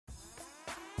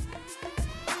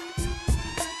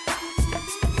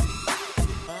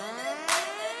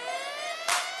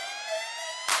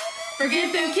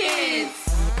Forget them kids.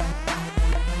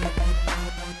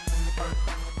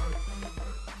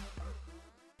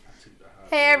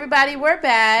 Hey everybody, we're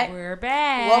back.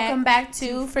 Welcome back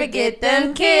to Forget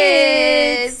Them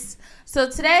Kids. So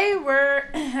today we're,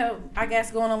 I guess,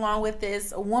 going along with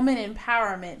this woman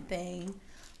empowerment thing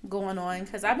going on,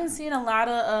 because I've been seeing a lot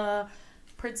of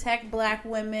protect black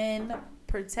women,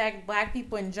 protect black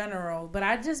people in general, but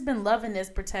I've just been loving this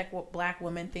protect black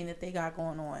women thing that they got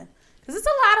going on, because it's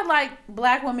a lot of like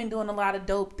black women doing a lot of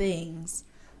dope things.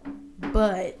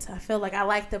 But I feel like I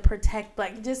like the protect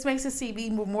black. It just makes us be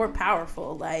more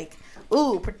powerful. Like,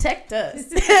 ooh, protect us.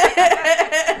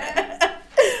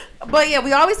 But yeah,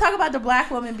 we always talk about the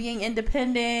black woman being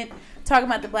independent, talking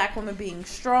about the black woman being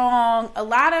strong, a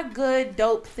lot of good,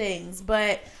 dope things.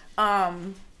 But I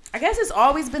guess it's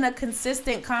always been a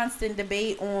consistent, constant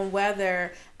debate on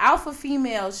whether alpha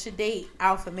females should date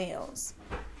alpha males.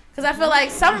 Because I feel like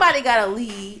somebody got to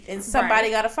lead and somebody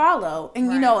got to follow.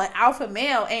 And, you know, an alpha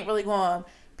male ain't really going to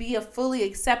be a fully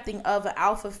accepting of an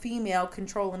alpha female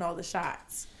controlling all the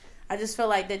shots. I just feel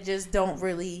like that just don't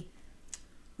really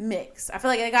mix. I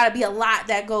feel like there got to be a lot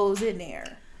that goes in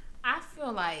there. I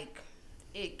feel like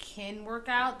it can work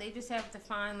out. They just have to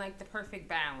find, like, the perfect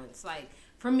balance. Like,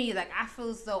 for me, like, I feel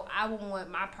as though I would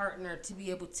want my partner to be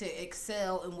able to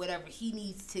excel in whatever he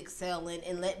needs to excel in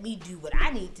and let me do what I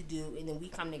need to do, and then we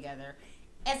come together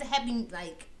as a happy,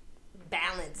 like,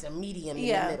 balance, a medium in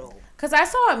the middle. Because I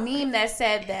saw a meme that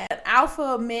said that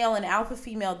alpha male and alpha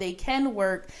female, they can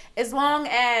work as long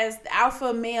as the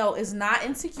alpha male is not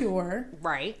insecure.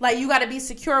 Right. Like, you got to be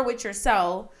secure with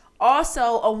yourself.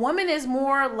 Also, a woman is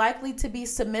more likely to be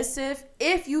submissive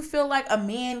if you feel like a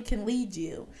man can lead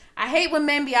you. I hate when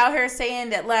men be out here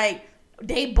saying that, like,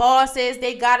 they bosses,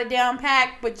 they got it down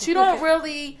packed, but you don't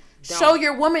really show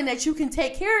your woman that you can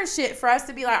take care of shit for us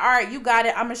to be like, all right, you got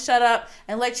it, I'm going to shut up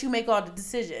and let you make all the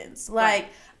decisions. Like,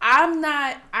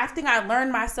 I think I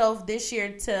learned myself this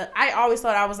year I always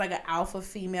thought I was like an alpha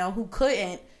female who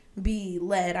couldn't be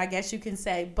led, I guess you can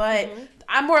say, but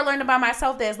I'm more learning about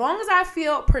myself that as long as I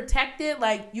feel protected,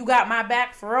 like you got my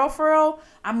back for real,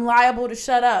 I'm liable to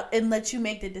shut up and let you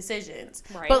make the decisions.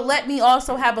 But let me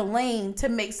also have a lane to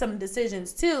make some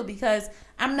decisions too, because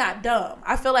I'm not dumb.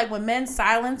 I feel like when men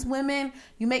silence women,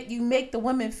 you make the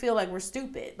women feel like we're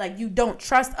stupid, like you don't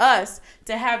trust us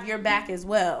to have your back as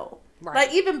well.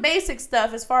 Like, even basic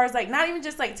stuff as far as, like, not even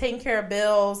just, like, taking care of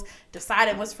bills,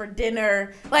 deciding what's for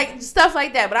dinner, like, stuff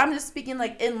like that. But I'm just speaking,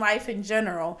 like, in life in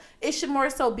general. It should more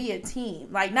so be a team.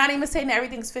 Like, not even saying that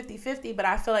everything's 50-50, but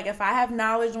I feel like if I have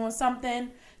knowledge on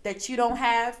something that you don't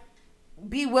have,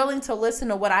 be willing to listen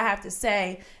to what I have to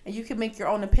say, and you can make your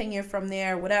own opinion from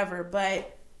there, whatever.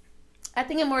 But I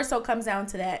think it more so comes down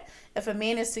to that. If a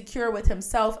man is secure with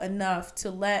himself enough to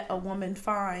let a woman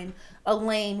find a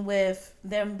lane with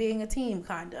them being a team,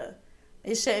 kind of.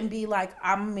 It shouldn't be like,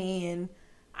 I'm a man,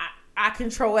 I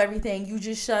control everything, you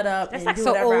just shut up and do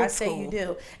whatever I say you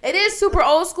do. It is super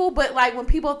old school, but like when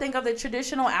people think of the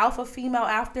traditional alpha female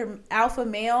after alpha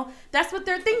male, that's what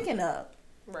they're thinking of.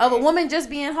 Of a woman just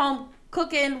being home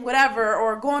cooking whatever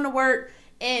or going to work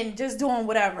and just doing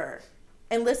whatever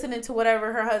and listening to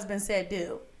whatever her husband said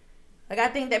do. Like, I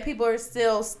think that people are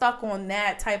still stuck on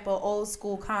that type of old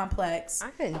school complex.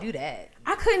 I couldn't do that.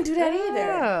 I couldn't do that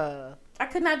either. I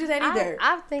could not do that either.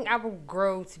 I think I will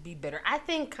grow to be better. I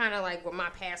think kind of like with my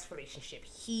past relationship,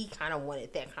 he kind of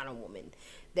wanted that kind of woman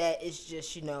that is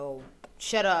just, you know,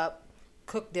 shut up,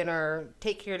 cook dinner,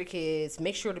 take care of the kids,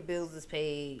 make sure the bills is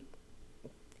paid.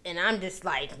 And I'm just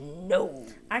like, no.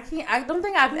 I don't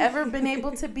think I've ever been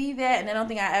able to be that, and I don't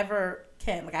think I ever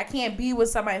can. Like, I can't be with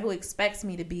somebody who expects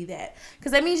me to be that,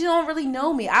 because that means you don't really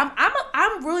know me.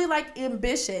 I'm really, like,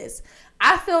 ambitious.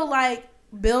 I feel like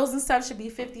bills and stuff should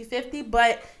be 50-50,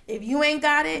 but if you ain't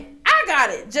got it, I got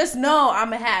it. Just know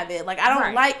I'm gonna have it. Like, I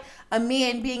don't like a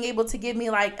man being able to give me,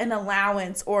 like, an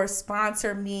allowance or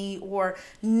sponsor me or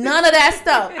none of that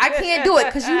stuff. I can't do it,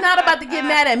 because you're not about to get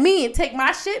mad at me and take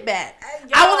my shit back.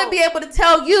 I want to be able to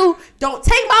tell you, don't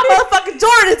take my motherfucking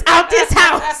Jordans out this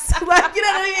house. Like, you know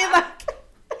what I mean?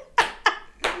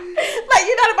 Like,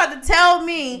 you're not about to tell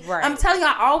me. I'm telling you,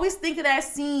 I always think of that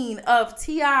scene of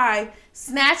T.I.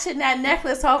 snatching that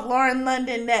necklace off Lauren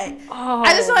London's neck.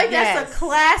 I just feel like that's a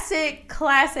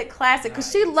classic.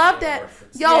 Because she loved that.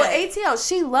 Yo, ATL,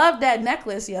 she loved that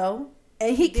necklace, yo.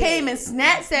 And he came and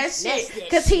snatched that shit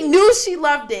because he knew she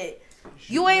loved it.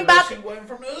 You ain't about. She wasn't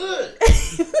from the hood. And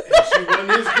she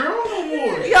wasn't his girl no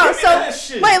more. Yo,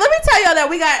 so wait, let me tell y'all that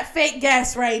we got fake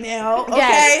guests right now. Okay,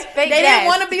 yes, they didn't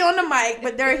want to be on the mic,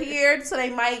 but they're here, so they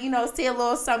might, say a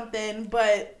little something.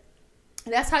 But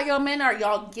that's how y'all men are.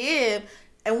 Y'all give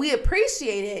and we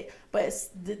appreciate it. But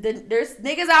there's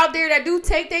niggas out there that do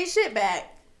take their shit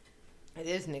back. It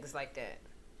is niggas like that.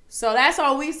 So that's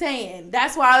all we saying.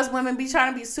 That's why us women be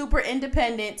trying to be super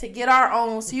independent to get our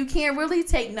own. So you can't really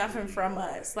take nothing from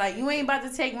us. Like, you ain't about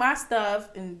to take my stuff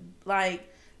and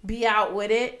like be out with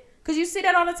it. Cause you see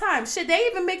that all the time. Shit, they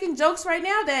even making jokes right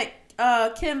now that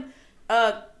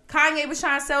Kanye was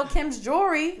trying to sell Kim's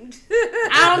jewelry.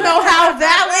 I don't know how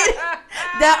valid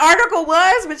that article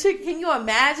was, but can you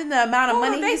imagine the amount of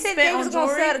money he spent they on was jewelry?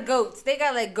 gonna sell the goats. They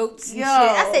got like goats and Yo. shit.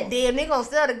 I said, damn, they gonna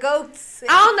sell the goats.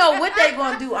 I don't know what they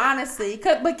gonna do, honestly.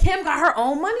 But Kim got her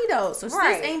own money though, so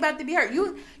Right. this ain't about to be her.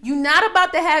 You not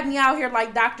about to have me out here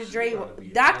like Dr.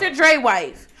 Dre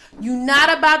wife. You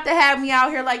not about to have me out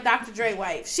here like Dr. Dre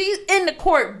wife. She's in the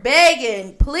court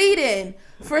begging, pleading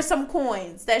for some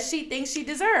coins that she thinks she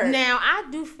deserves. Now, I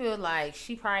do feel like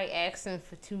she probably asking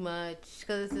for too much,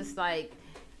 because it's just like,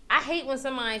 I hate when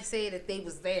somebody say that they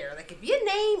was there. Like, if your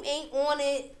name ain't on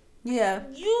it, Yeah.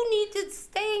 you need to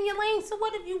stay in your lane. So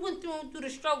what if you went through the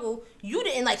struggle? You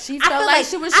didn't like. She I felt feel like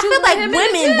she was I feel shooting like him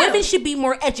in the gym. women should be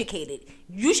more educated.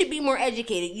 You should be more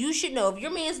educated. You should know if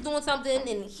your man's doing something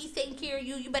and he's taking care of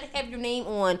you. You better have your name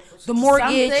on the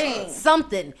mortgage,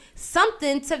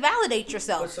 something to validate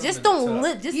yourself. Just don't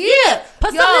live. Just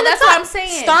put something in the that's top. what I'm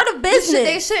saying. Start a business.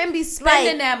 They shouldn't be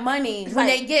spending Like- that money when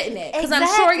like- they getting it. Because I'm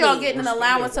sure y'all Exactly. getting an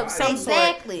allowance of some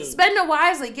Exactly. sort. Spend it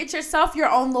wisely. Get yourself your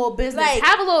own little business. Like-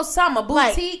 Have a little something, a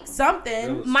like- boutique,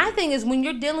 something. My thing is, when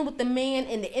you're dealing with the man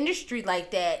in the industry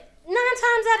like that, 9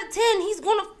 times out of 10, he's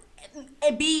gonna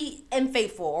be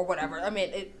unfaithful or whatever. I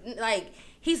mean,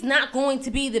 he's not going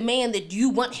to be the man that you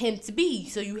want him to be.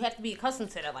 So you have to be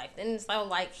accustomed to that life. And it's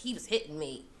like he was hitting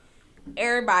me.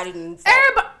 Everybody,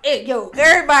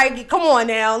 come on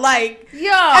now, like,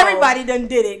 everybody done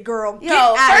did it, girl. Get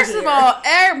out first of of all,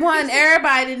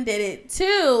 everybody done did it.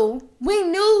 2, we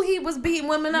knew he was beating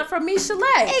women up for Misha Lay.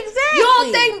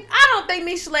 Exactly. I don't think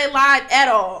Misha Lay lied at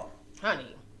all. Honey.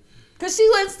 Cause she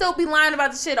wouldn't still be lying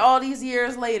about the shit all these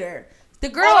years later. The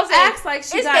girl acts like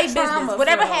she got trauma.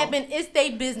 Whatever happened, it's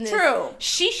their business. True.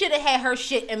 She should have had her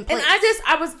shit in place. And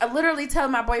I was literally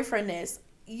telling my boyfriend this.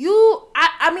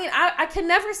 I can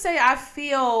never say I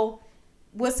feel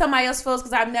what somebody else feels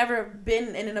because I've never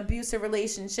been in an abusive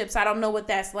relationship, so I don't know what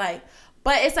that's like.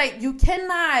 But it's like you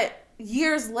cannot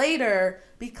years later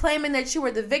be claiming that you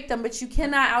were the victim, but you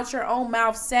cannot out your own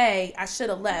mouth say, I should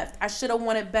have left. I should have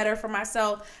wanted better for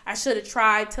myself. I should have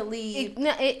tried to leave.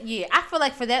 I feel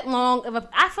like for that long,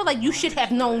 I feel like you should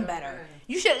have known better.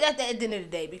 You should at the end of the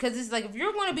day, because it's like if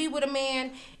you're going to be with a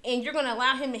man and you're going to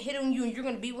allow him to hit on you and you're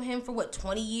going to be with him for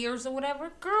 20 years or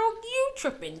whatever, girl, you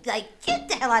tripping. Like, get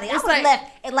the hell out of here. I would have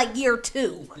left at like year 2. I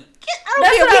don't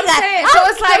That's care. what I'm saying. So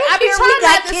it's like I be trying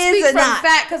not to speak from not.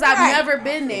 fact because I've Right. never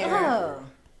been there. Oh.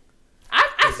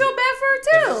 I feel bad for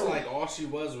her It's too. like all she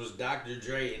was Dr.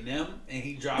 Dre and them, and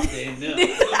he dropped it in them.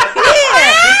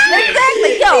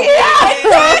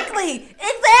 Exactly,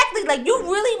 exactly. Like, you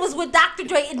really was with Dr.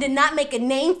 Dre and did not make a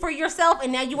name for yourself,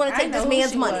 and now you want to take this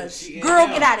man's money. Girl,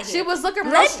 get out of here. She was looking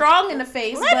real strong in the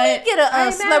face. Let me get I a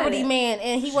ain't celebrity mad man,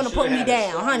 and he want to Should've put me had a down,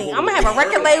 strong honey. hold I'm gonna have a on her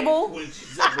record life label. when she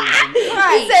separated from He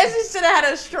Right. said she should have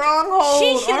had a strong hold.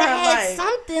 She should on her have had life.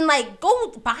 something like go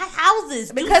buy houses.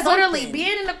 do Because literally something.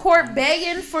 being in the court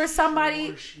begging for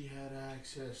somebody, She had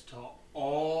access to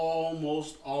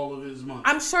almost all of his money.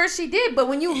 I'm sure she did. But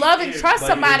when you love and trust But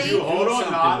somebody, if you- Hold on,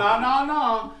 something.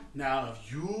 no. Now,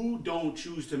 if you don't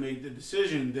choose to make the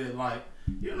decision that, like,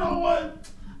 you know what,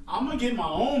 I'm gonna get my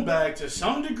own bag to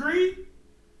some degree.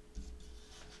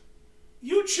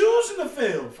 You choosing to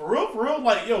fail for real.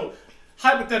 Like, yo,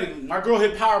 hypothetically, my girl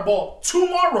hit Powerball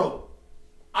tomorrow.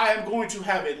 I am going to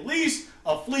have at least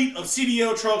a fleet of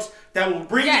CDL trucks that will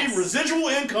bring Yes. me residual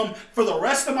income for the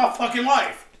rest of my fucking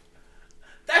life.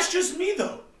 That's just me,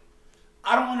 though.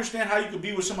 I don't understand how you could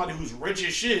be with somebody who's rich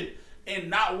as shit and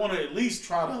not want to at least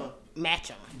try to match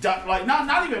them. like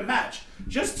not even match,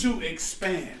 just to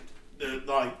expand the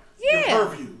your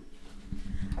purview.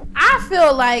 I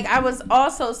feel like I was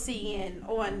also seeing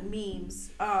on memes.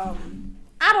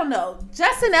 I don't know.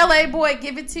 Justin LA Boy,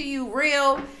 give it to you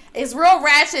real. It's real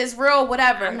ratchet. It's real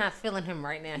whatever. I'm not feeling him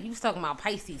right now. He was talking about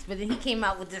Pisces, but then he came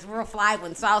out with this real fly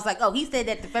one. So I was like, oh, he said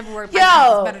that the February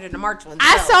Pisces is better than the March one.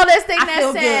 I So saw this thing I that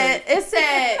feel said, good. it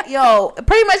said,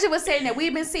 pretty much it was saying that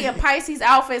we've been seeing Pisces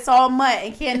outfits all month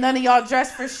and can't none of y'all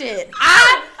dress for shit.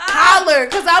 I holler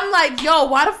because I'm like, yo,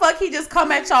 why the fuck he just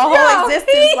come at your whole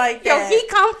existence like that? Yo, he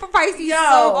come for Pisces so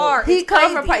hard. He It's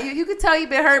come for crazy. Pisces. You can tell you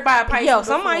been hurt by a Pisces. Yo,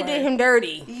 somebody before. did him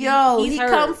dirty. Yo, He's he hurt.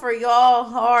 come for y'all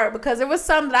hard because there was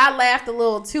something that I laughed a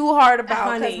little too hard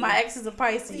about because Honey. my ex is a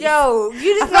Pisces. Yo,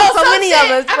 you just I know felt so some many shit.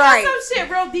 of us, I right? felt some shit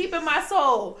real deep in my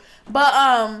soul. But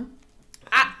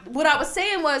what I was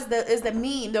saying was is the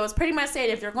meme that was pretty much saying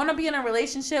if you're gonna be in a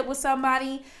relationship with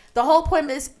somebody, the whole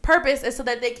purpose is so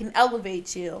that they can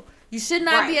elevate you. You should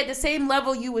not be Right. at the same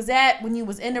level you was at when you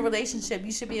was in the relationship.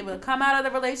 You should be able to come out of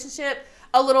the relationship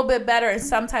a little bit better in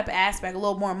some type of aspect, a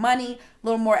little more money, a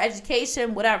little more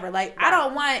education, whatever. Like I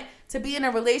don't want to be in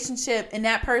a relationship and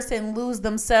that person lose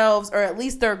themselves or at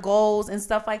least their goals and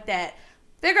stuff like that.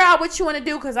 Figure out what you want to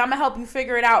do because I'm gonna help you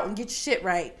figure it out and get your shit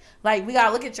right. Like we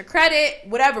gotta look at your credit,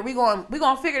 whatever. We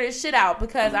gonna figure this shit out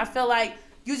because I feel like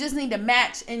you just need to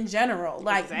match in general.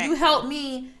 Like you help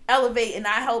me elevate and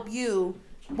I help you.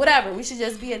 Whatever. We should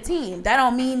just be a team. That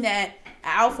don't mean that an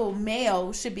alpha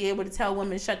male should be able to tell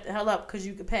women shut the hell up because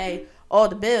you could pay all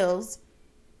the bills.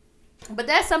 But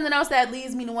that's something else that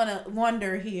leads me to want to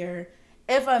wonder here.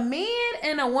 If a man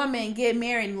and a woman get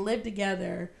married and live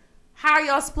together, how are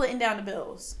y'all splitting down the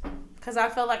bills? Because I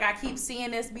feel like I keep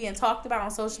seeing this being talked about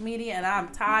on social media and I'm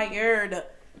tired.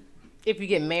 If you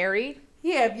get married,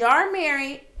 Yeah, if y'all are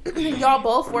married, y'all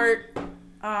both work,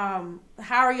 how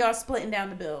are y'all splitting down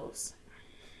the bills?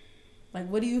 Like,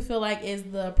 what do you feel like is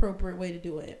the appropriate way to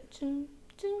do it? I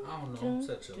don't know. I'm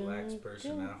such a lax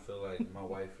person. I feel like my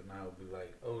wife and I will be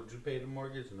like, "Oh, did you pay the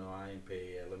mortgage? No, I ain't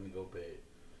paid yet. Let me go pay it."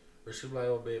 Or she'll be like,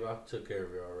 "Oh, babe, I took care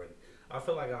of it already." I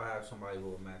feel like I'll have somebody who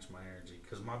will match my energy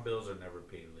because my bills are never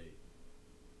paid late.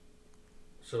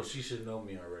 So she should know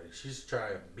me already. She's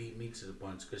trying to beat me to the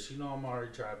punch because she know I'm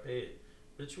already trying to pay it.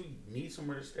 Bitch, we need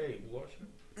somewhere to stay. Washington.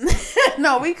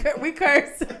 No, we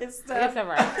curse and stuff. that's all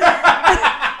right.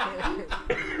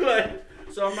 Like,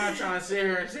 so I'm not trying to sit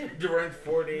here and say the rent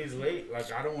 4 days late.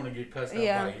 Like, I don't want to get cussed out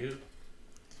Yeah. by you.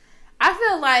 I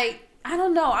feel like, I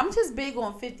don't know, I'm just big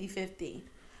on 50-50.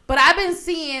 But I've been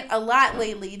seeing a lot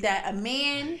lately that a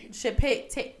man should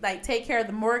take care of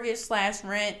the mortgage /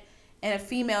 rent, and a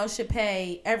female should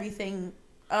pay everything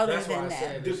other That's why than I that.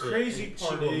 said The this crazy she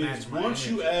part will is match my once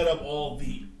you energy. add up all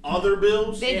the other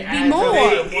bills, They'd it be adds more.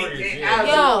 up. Mortgage, It yeah. adds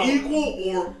Yo. up equal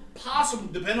or possible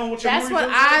depending on what your That's mortgage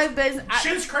what is. I've been.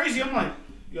 Shit's crazy. I'm like,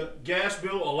 you got gas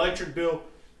bill, electric bill,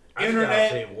 I just gotta pay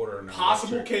internet, water and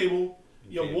possible electric. cable.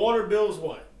 Your Cable. water bill's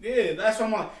what? Yeah, that's what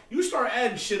I'm like. You start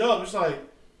adding shit up, it's like,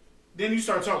 then you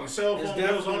start talking cell It's phone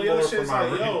bills, all definitely the other more shit. for It's my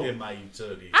like, rent yo. than my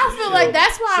utilities. I feel Yeah. like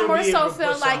that's why I Should more be able so to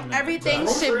feel put like something in everything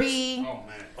the should Groceries? be. Oh,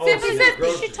 man. 50-50. You should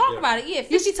groceries, talk yeah. about it. Yeah,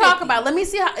 You should talk 50-50. about it. Let me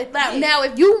see how. Now,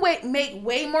 if you make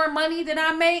way more money than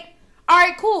I make, all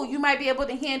right, cool. You might be able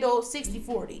to handle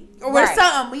 60-40 or Right.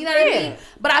 something. You know what I Yeah. mean?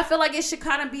 But I feel like it should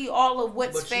kind of be all of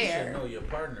what's But you should fair. know your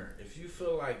partner. If you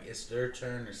feel like it's their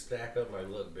turn to stack up, like,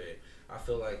 look, babe, I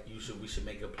feel like we should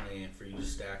make a plan for you to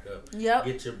stack up. Yep.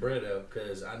 Get your bread up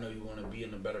because I know you want to be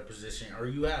in a better position, or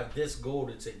you have this goal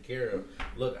to take care of.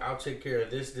 Look, I'll take care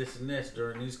of this, this, and this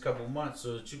during these couple months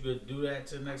so that you could do that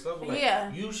to the next level. Like,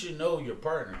 Yeah. You should know your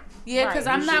partner. Yeah, because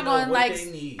Right. I'm You not should know going to what like. they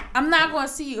need. I'm not going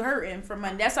to see you hurting for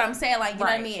money. That's what I'm saying. Like, you know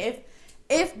what I Right. mean?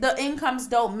 If the incomes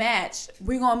don't match,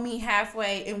 we're going to meet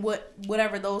halfway in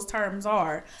whatever those terms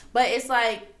are. But it's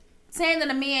like saying that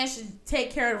a man should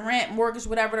take care of rent, mortgage,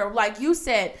 whatever, like you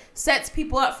said, sets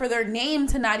people up for their name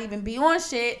to not even be on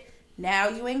shit. Now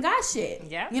you ain't got shit.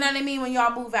 Yeah. You know what I mean? When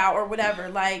y'all move out or whatever.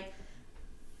 Like,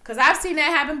 because I've seen that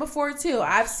happen before too.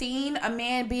 I've seen a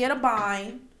man be in a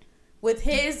bind with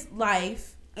his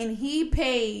life, and he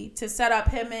paid to set up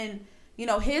him and, you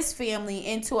know, his family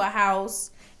into a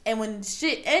house. And when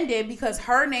shit ended, because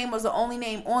her name was the only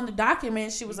name on the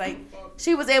document, she was like,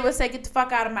 she was able to say, get the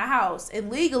fuck out of my house.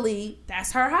 And legally,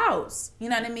 that's her house. You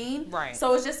know what I mean? Right.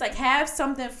 So it's just like, have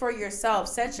something for yourself.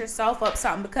 Set yourself up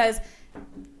something. Because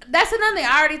that's another thing.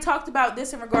 I already talked about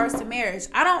this in regards to marriage.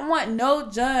 I don't want no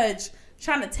judge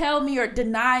trying to tell me or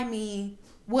deny me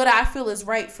what I feel is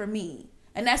right for me.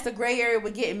 And that's the gray area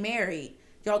with getting married.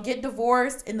 Y'all get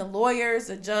divorced, and the lawyers,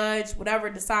 the judge, whatever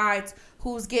decides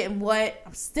who's getting what.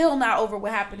 I'm still not over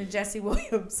what happened to Jesse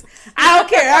Williams. I don't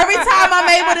care. Every time I'm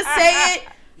able to say it,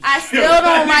 I still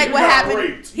don't like what happened.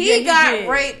 Raped. He Yeah, got did.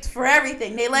 raped for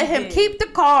everything. They let him did. keep the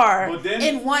car But then-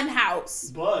 in one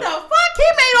house. But- the fuck? He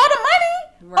made all the money?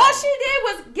 Right. All she did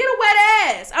was get a wet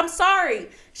ass. I'm sorry.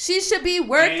 She should be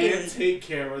working. And take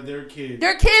care of their kids.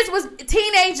 Their kids was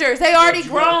teenagers. They already But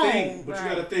you gotta grown. think, but you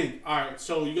gotta think. All right,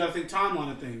 so you gotta think timeline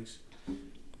of things.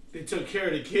 They took care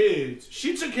of the kids.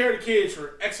 She took care of the kids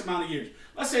for X amount of years.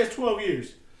 Let's say it's 12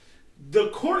 years. the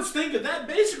courts think of that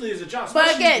basically as a job. But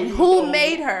especially again, when you who go-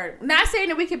 made her? Not saying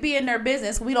that we could be in their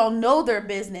business. We don't know their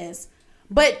business.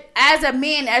 But as a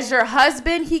man, as your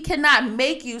husband, he cannot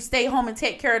make you stay home and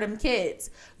take care of them kids.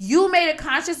 You made a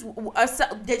conscious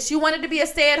that you wanted to be a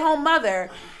stay-at-home mother.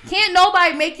 Can't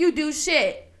nobody make you do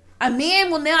shit. A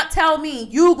man will not tell me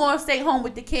you gonna stay home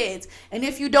with the kids, and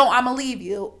if you don't, I'ma leave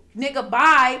you. Nigga,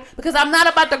 bye. Because I'm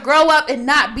not about to grow up and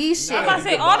not be shit. I'm about to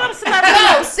say, all them No,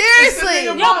 celebrities. seriously.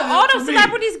 Yo, Yo, but all them For me.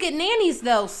 celebrities get nannies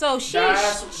though, so she could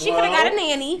have got a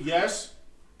nanny. Yes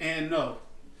and no.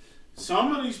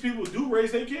 Some of these people do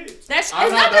raise their kids. That's I'm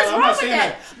it's nothing I'm wrong with saying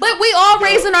that. But we all Yo.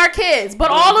 raising our kids. But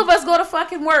all of us go to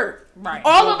fucking work. Right.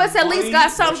 All But of us at least money,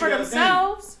 got something but you for gotta think.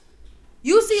 themselves.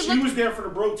 You see, She look, was there for the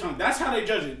broke time. That's how they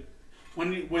judge it.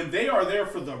 When they are there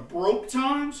for the broke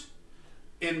times,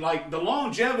 and like the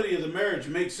longevity of the marriage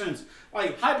makes sense.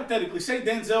 Like hypothetically, say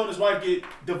Denzel and his wife get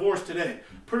divorced today.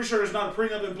 Pretty sure there's not a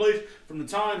prenup in place from the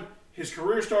time his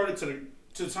career started to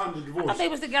the time of the I divorce. thought they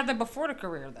was together before the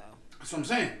career though. That's what I'm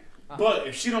saying. But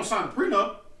if she don't sign a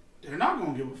prenup, they're not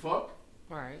gonna give a fuck.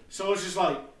 All right. So it's just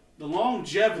like the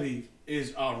longevity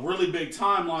is a really big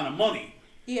timeline of money.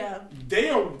 yeah. They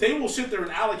will sit there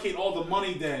and allocate all the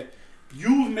money that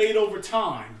you've made over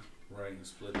time Right, and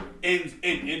split it.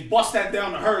 and bust that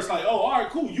down to her. It's like, oh, all right,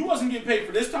 cool. You wasn't getting paid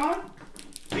for this time.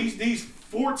 These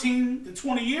 14 to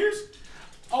 20 years.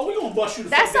 Oh, we gonna bust you.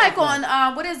 That's fuck like down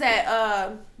on what is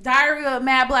that? Diary of a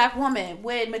Mad Black Woman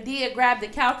when Medea grabbed the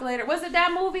calculator. Was it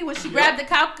that movie when she grabbed the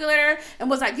calculator and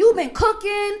was like, "You've been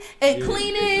cooking and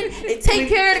cleaning and take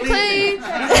care of the clean."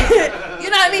 You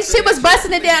know what I mean? She was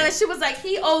busting it down and she was like,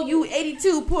 "He owe you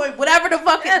 82 point whatever the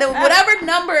fuck whatever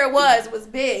number it was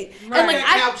big." And like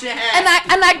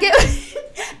I get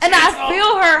and I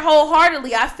feel her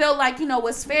wholeheartedly. I feel like, you know,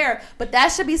 what's fair, but that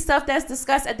should be stuff that's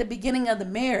discussed at the beginning of the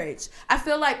marriage. I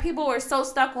feel like people are so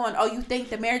stuck on, oh, you think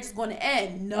the marriage is going to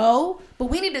end? No, but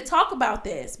we need to talk about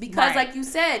this because, like you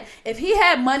said, if he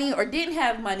had money or didn't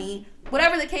have money,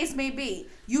 whatever the case may be,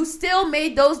 you still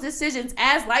made those decisions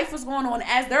as life was going on,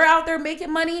 as they're out there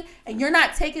making money, and you're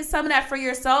not taking some of that for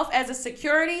yourself as a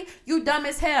security. You dumb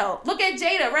as hell. Look at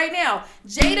Jada right now.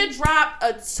 Jada dropped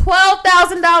a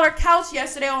 $12,000 couch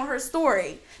yesterday on her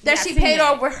story that she paid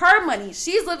off with her money.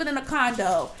 She's living in a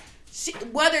condo.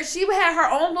 Whether she had her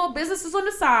own little businesses on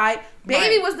the side,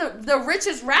 Baby was the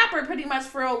richest rapper pretty much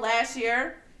for last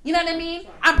year. You know what I mean?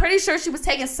 I'm pretty sure she was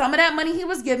taking some of that money he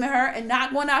was giving her and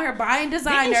not going out here buying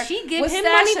designer. Didn't she give with him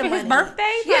money stasha for his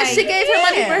birthday? Yeah, Like, she gave him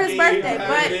money for his birthday. Gave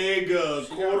But her nigga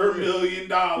 $250,000.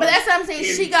 But that's what I'm saying.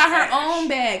 in She got her cash. own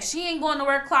bag. She ain't going to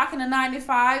work clocking a 9 to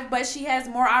 5, but she has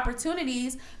more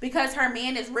opportunities because her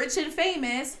man is rich and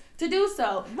famous to do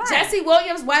so. Right. Jesse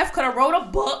Williams' wife could have wrote a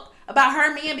book about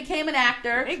her man became an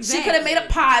actor. She could have made a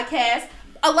podcast.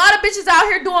 A lot of bitches out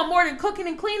here doing more than cooking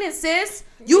and cleaning, sis.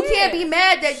 You can't be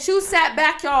mad that you sat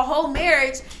back your whole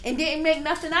marriage and didn't make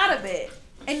nothing out of it.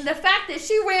 And the fact that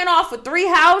she ran off with 3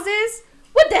 houses,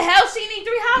 what the hell she need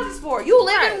 3 houses for? You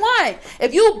live in one.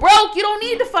 If you broke, you don't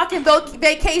need to fucking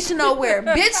vacation nowhere.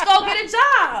 Bitch, go get a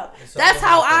job. It's That's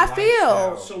all how I about the feel.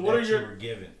 lifestyle So what that are your- you were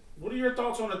given? What are your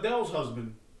thoughts on Adele's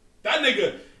husband? That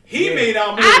nigga, he Yeah. made out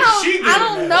more than she did. I in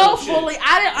don't that know whole shit. fully.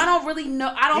 I don't really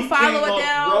know. I don't He follow came up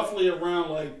Adele. roughly around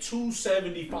like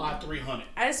 275, 300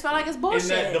 I just feel like it's in that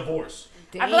bullshit. divorce.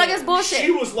 I feel like it's bullshit.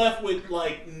 She was left with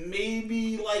like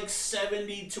maybe like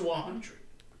 70 to 100,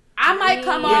 I might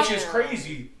come off. which is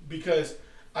crazy because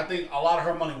I think a lot of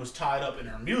her money was tied up in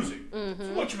her music,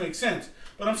 which makes sense.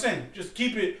 But I'm saying, just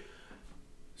keep it.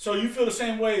 So you feel the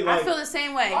same way? Like, I feel the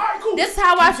same way. All right, cool. This is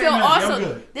how Keep I saying feel that. I'm also.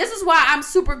 good. This is why I'm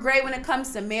super great when it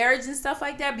comes to marriage and stuff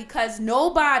like that, because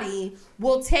nobody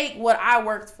will take what I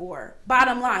worked for.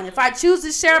 Bottom line, if I choose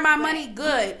to share my money,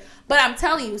 good. But I'm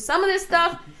telling you, some of this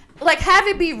stuff, like, have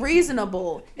it be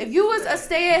reasonable. If you was a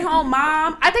stay-at-home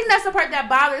mom, I think that's the part that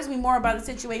bothers me more about the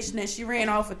situation that she ran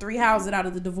off with 3 houses out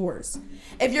of the divorce.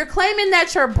 If you're claiming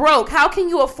that you're broke, how can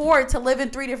you afford to live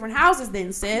in 3 different houses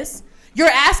then, sis? You're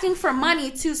asking for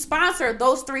money to sponsor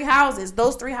those 3 houses,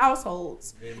 those 3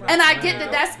 households. And I get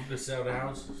that that's... You can sell the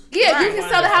houses. Yeah, you can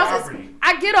sell the houses. Property.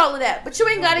 I get all of that. But you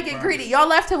ain't got to get greedy. Y'all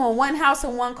left him with 1 house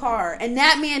and 1 car. And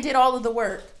that man did all of the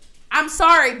work. I'm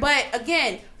sorry, but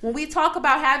again, when we talk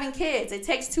about having kids, it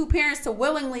takes 2 parents to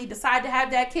willingly decide to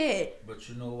have that kid. But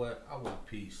you know what? I want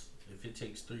peace. If it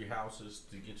takes 3 houses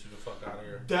to get you the fuck out of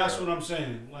here. That's what I'm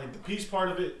saying. Like the peace part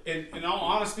of it, and in all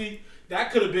honesty,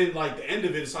 that could have been like the end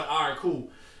of it. It's like, all right, cool.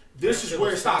 This is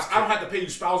where it stops. I don't have to pay you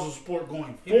spousal support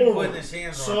going He been forward. putting his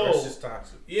hands on her. That's just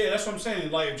toxic. Yeah, that's what I'm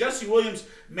saying. Like if Jesse Williams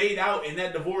made out in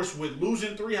that divorce with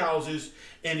losing 3 houses,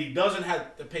 and he doesn't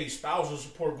have to pay spousal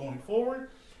support going forward,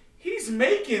 he's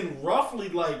making roughly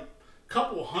like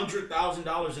couple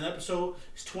 $100,000 an episode.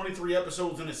 It's 23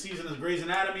 episodes in a season of Grey's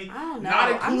Anatomy. I don't know.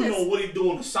 Not including on what he do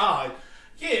on the side.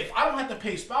 Yeah, if I don't have to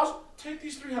pay spouse, take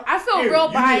these $300. I feel Here, real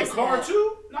you biased need a car now.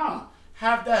 too? Nah,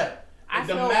 have that. I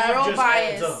the feel math real just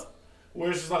biased. adds up.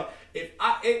 Where it's just like,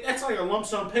 that's like a lump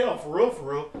sum payoff for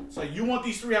real. It's like, you want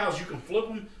these 3 houses, you can flip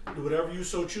them, do whatever you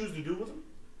so choose to do with them.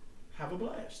 Have a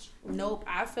blast. Nope.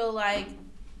 I feel like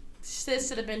sis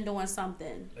should have been doing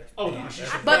something. Oh, no, she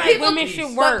should. But Like, people, women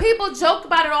should but work. people joke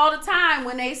about it all the time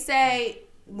when they say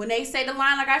the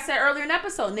line, like I said earlier in the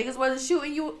episode, niggas wasn't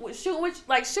shooting with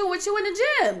you in the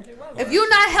gym. If you're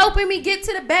not helping me get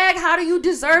to the bag, how do you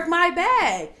deserve my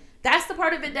bag? That's the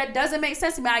part of it that doesn't make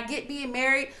sense to me. I get being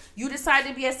married. You decide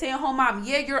to be a stay-at-home mom.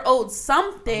 Yeah, you're owed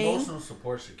something. Emotional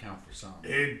support should count for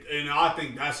something. And I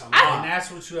think that's a lot. And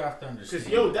that's what you have to understand.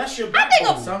 Because, yo, that's your I think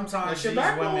backbone. Sometimes That's your these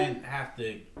backbone. women have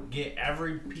to get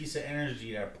every piece of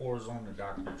energy that pours on to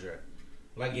Dr. Dre.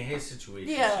 Like in his situation,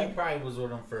 Yeah. she probably was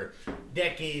with him for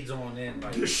decades on end.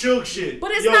 Like, The Suge shit.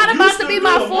 But it's not about to be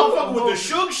my fault. Motherfucker with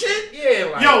the Suge shit? yeah,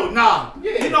 like, Yo, nah.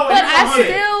 Yeah. You know, But here's I 100.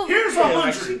 still- Here's Yeah, like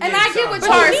 100. she- And I get what But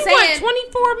y'all But are he want saying.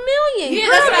 24 million. Yeah,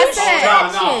 Girl, that's what I you said.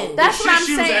 stretching. Nah. That's The what I'm shit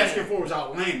she was saying. asking for was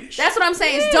outlandish. That's what I'm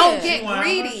saying. Is Yeah. don't get She want how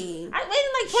greedy. I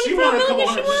waited like She 24 wanted a couple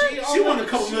million. She hundred. want. She wanted a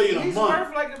couple million a he's month.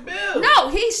 worth like a bill.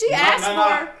 No, she asked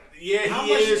for. Yeah, How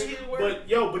he much is. is he worth?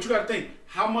 But you got to think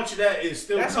how much of that is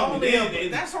still That's coming only in. a,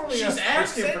 and that's only she's a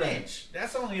asking for that. percentage.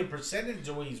 That's only a percentage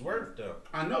of what he's worth, though.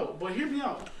 I know, but hear me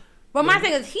out. But my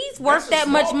thing is, he's worth a that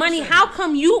much small money. percentage. How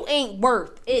come you ain't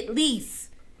worth at least?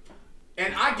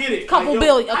 And I get it. Couple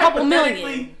billion, a couple million.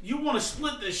 hypothetically, You want to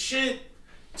split the shit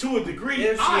to a degree.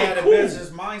 If she Alright, had a cool. business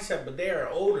mindset, but they are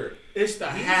older. It's the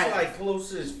He's half. like close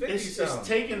to his 50 it's something.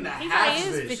 taking the He's half like, of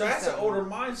it's it. 50. So that's an older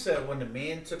mindset when the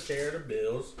man took care of the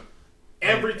bills.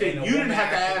 Everything. and the You didn't woman have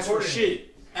to acted ask for accordingly.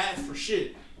 shit. Ask for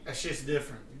shit. That shit's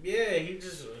different. Yeah,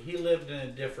 he lived in a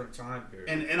different time period.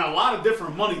 And a lot of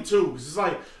different money too. 'Cause it's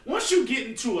like once you get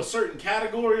into a certain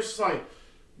category, it's like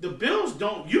the bills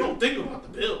you don't think about the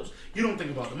bills. You don't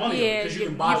think about the money Yeah, because you can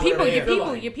your buy people, whatever your you feel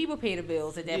people, like. your people pay the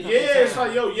bills at that Yeah, point. in it's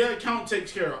time. like your account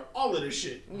takes care of all of this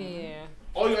shit. Yeah.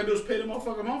 All you gotta do is pay the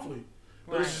motherfucker monthly.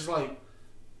 But Right. it's just like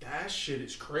that shit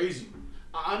is crazy.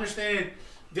 I understand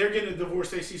they're getting a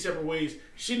divorce, they see separate ways.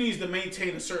 She needs to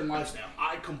maintain a certain lifestyle.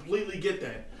 I completely get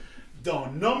that. The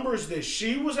numbers that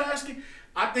she was asking,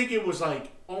 I think it was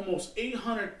like almost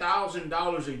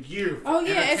 $800,000 a year. For Oh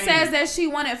yeah, it entertainment. says that she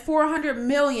wanted $400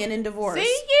 million in divorce. See,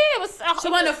 yeah, it was. She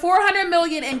wanted $400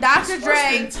 million, and Dr. It's Dre.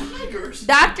 worse than Tigers.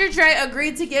 Dr. Dre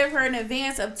agreed to give her an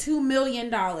advance of $2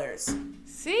 million.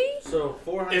 See, So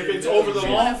 400. If it's over the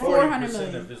long, 400 40%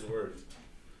 million. of his worth.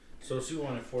 So she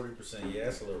wanted 40%. Yeah,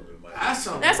 that's a little bit much. That's a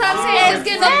That's what I'm lot. saying. It's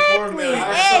getting exactly,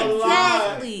 That's a lot.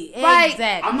 exactly, Like,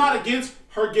 exactly. I'm not against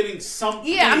her getting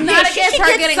something. Yeah, I'm not she against should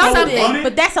her get getting something, something.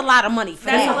 but that's a lot of money for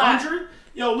That's that. a lot. 100.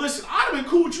 Yo, listen, I'd have been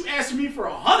cool with you asking me for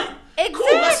 100. Cool,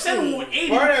 let's settle Exactly. with 80.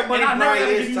 Part of that money and I never probably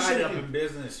gotta give is you tied shit up again. in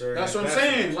business or That's what I'm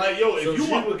investments. saying. Like, yo, if So you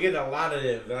she want, will get a lot of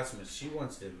the investments. She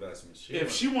wants the investments.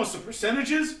 if she wants the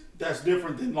percentages, that's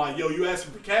different than like, yo, you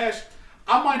asking for cash.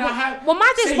 I might not have. Well,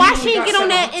 my thing say is, why you she only ain't got get on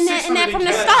that in that from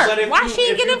the 600 start? But if Why you- she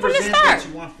ain't if get you in from the present start? that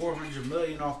you want 400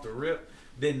 million off the rip,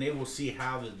 then they will see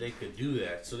how that they could do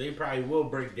that. So they probably will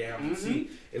break down and see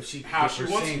if she How the she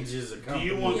wants it. percentages of Do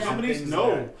companies. you want and companies? things No.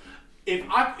 like If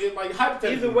like that.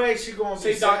 hypothetically, Either way, she going to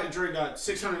say be Dr. Dre got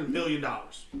 $600 million,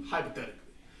 hypothetically.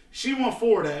 She won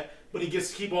 4 of that, but he gets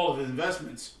to keep all of his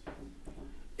investments.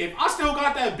 If I still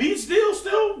got that Beats deal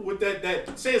still, with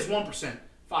that say it's 1%,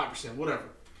 5%, whatever.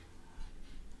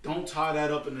 Don't tie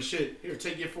that up in the shit. Here,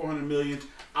 take your $400 million.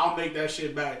 I'll make that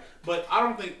shit back. But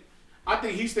I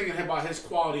think he's thinking about his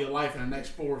quality of life in the next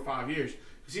 4 or 5 years.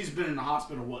 Because he's been in the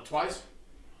hospital, what, twice?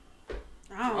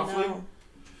 I don't Roughly. know.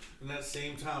 And at the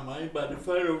same time, I ain't about to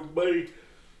fight everybody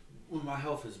when my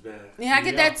health is bad. Yeah, I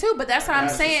get that too, but that's what I'm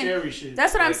That's the saying. scary shit.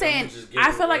 That's what I'm Like, saying. I'ma just give I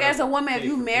her feel like as a whatever, woman, if pay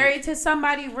you for married to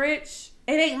somebody rich,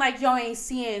 it ain't like y'all ain't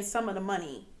seeing some of the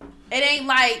money. It ain't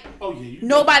like Oh, yeah.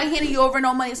 nobody hitting you over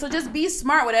no money. So just be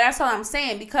smart with it. That's all I'm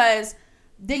saying, because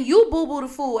then you boo-boo the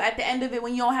fool at the end of it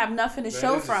when you don't have nothing to That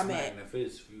show is a from smack it. in the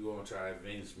face if you gonna try to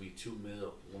advance me $2 million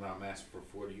when I'm asking for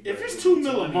 40. You If better it's give $2 me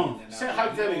million a 20, month, and say I'm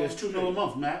hypothetically like, it's $2 million a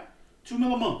month, Matt. $2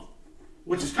 million a month,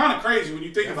 which is kind of crazy when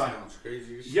you think That about sounds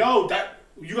crazy. as it. shit. Yo, that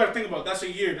you got to think about. That's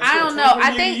a year. That's I what, don't know. 24 I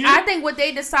million a think year? what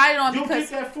they decided on, You'll because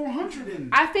get that 400 in.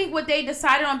 I think what they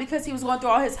decided on, because he was going through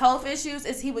all his health issues,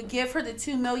 is he would give her the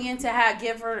 $2 million to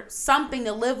give her something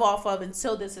to live off of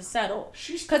until this is settled.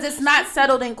 Because it's not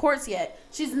settled in courts yet.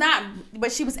 She's not,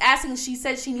 but she was asking. She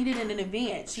said she needed it in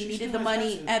advance. She needed the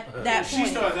money at that She point.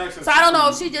 still has access. So I don't know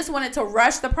if she just wanted to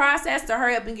rush the process to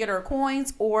hurry up and get her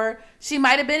coins, or she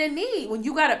might have been in need. When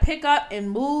you got to pick up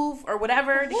and move or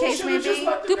whatever the case may be.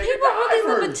 Do people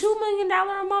really live a $2 million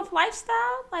a month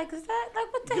lifestyle? Like, is that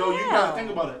like what the hell? Yo, you gotta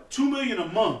think about it. $2 million a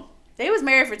month. They was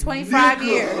married for 25 Nigga,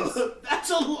 years.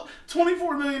 That's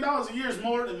 $24 million a year is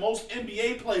more than most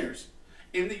NBA players.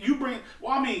 And then you bring,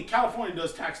 well, I mean, California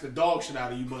does tax the dog shit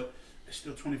out of you, but it's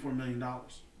still $24 million.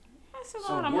 That's a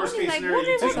So lot of worst money. case Like, scenario, what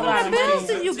you take kind of bills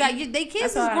 16, do you got? They kids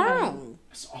is That's a lot of money. grown.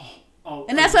 That's all.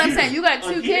 And that's what I'm saying. You got A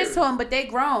 2 year. kids to him, but they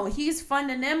grown. He's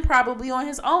funding them probably on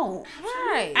his own.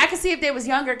 Right. I can see if there was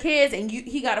younger kids and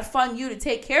he got to fund you to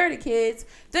take care of the kids,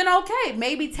 then okay,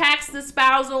 maybe tax the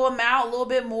spousal amount a little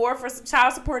bit more for some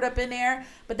child support up in there.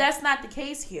 But that's not the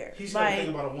case here. He's got to think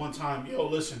about it one time. Yo,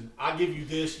 listen, I give you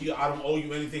this. I don't owe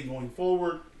you anything going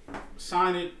forward.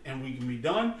 Sign it, and we can be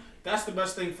done. That's the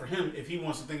best thing for him if he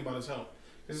wants to think about his health.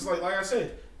 Because it's like I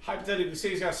said, hypothetically, say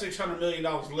he's got $600 million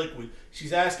liquid.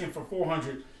 She's asking for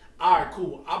 $400. All right,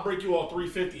 cool. I'll break you all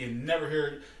 $350 and never hear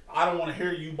it. I don't want to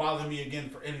hear you bother me again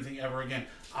for anything ever again.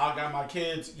 I got my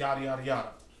kids, yada, yada, yada.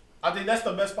 I think that's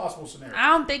the best possible scenario. I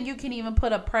don't think you can even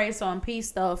put a price on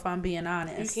peace, though, if I'm being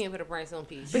honest. You can't put a price on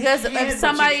peace. Because You can, if but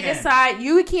somebody you can't. decide,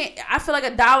 you can't, I feel like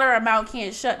a dollar amount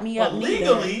can't shut me up But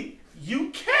neither. legally, you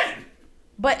can.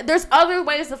 But there's other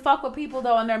ways to fuck with people,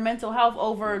 though, and their mental health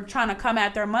over trying to come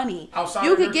at their money. Outside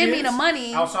You of could their give me kids, the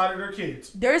money. Outside of their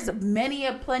kids. There's plenty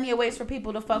of ways for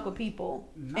people to fuck with people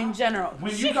in general.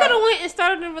 When She you could have got went and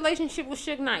started a relationship with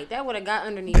Suge Knight. That would have got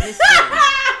underneath his skin.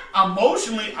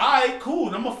 emotionally, all right,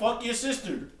 cool. I'm going to fuck your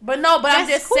sister. But no, but I'm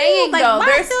That's just cool. saying, Like, though, why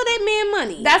there's steal that man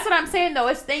money? that's what I'm saying, though.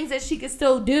 It's things that she could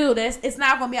still do. It's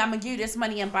not going to be, I'm going to give you this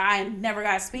money and bye and never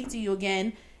got to speak to you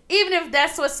again. Even if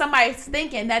that's what somebody's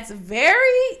thinking, that's very,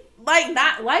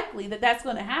 not likely that that's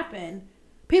going to happen.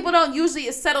 People don't usually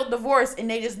settle divorce and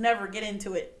they just never get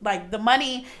into it. Like, the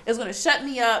money is going to shut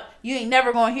me up. You ain't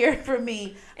never going to hear it from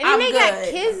me. and then I'm they good. got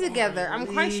kids together. I'm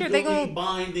quite sure they're Legally going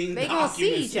binding they gonna see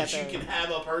documents each that other. you can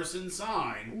have a person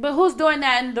sign. But who's doing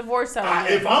that in the divorce settlement?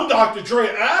 If I'm Dr. Dre,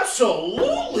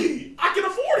 absolutely, I can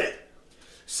afford it.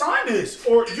 Sign this,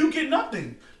 or you get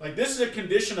nothing. Like, this is a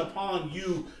condition upon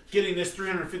you getting this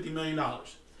 $350 million.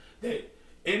 That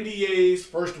NDAs,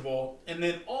 first of all, and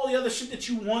then all the other shit that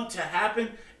you want to happen.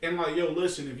 And like, yo,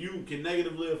 listen, if you can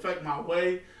negatively affect my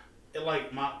way,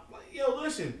 yo,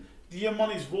 listen, your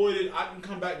money's voided. I can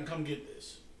come back and come get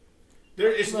this.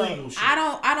 It's Look, legal shit.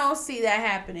 I don't see that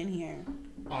happening here.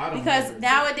 Oh, I don't Because know.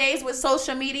 nowadays with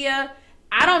social media,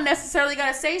 I don't necessarily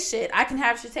gotta say shit. I can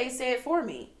have Shatay say it for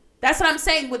me. That's what I'm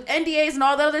saying with NDAs and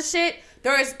all the other shit.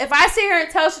 If I sit here and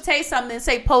tell Shatay something and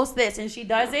say post this and she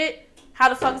does it, how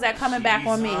the fuck is that coming back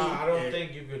on me? I don't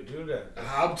think you could do that.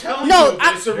 I'm telling No, you,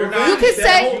 it's a You're revenge. you can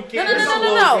say- You can't no,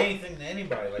 disclose anything to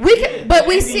anybody. Like, We yeah, can, but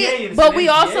we NDA see, is but an we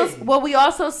NDA.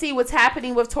 also see what's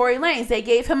happening with Tory Lanez. They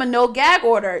gave him a no gag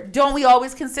order. Don't we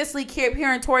always consistently keep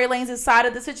hearing Tory Lanez' side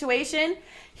of the situation?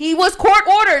 He was court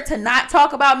ordered to not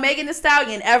talk about Megan Thee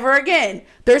Stallion ever again.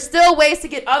 There's still ways to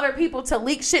get other people to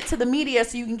leak shit to the media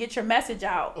so you can get your message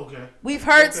out. Okay. We've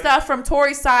heard Okay. stuff from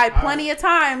Tory's side plenty of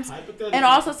times, Hypothetically. and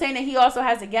also saying that he also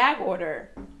has a gag order.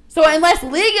 So unless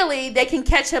legally they can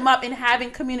catch him up in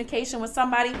having communication with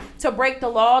somebody to break the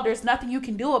law, there's nothing you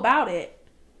can do about it.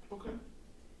 Okay.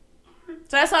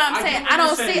 So that's what I'm I saying. get what I you're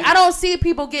don't saying. see. I don't see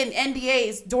people getting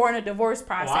NDAs during a divorce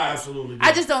process. I absolutely do.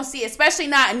 I just don't see it, especially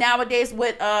not nowadays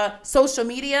with social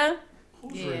media.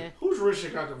 Who's Yeah. rich? Who's rich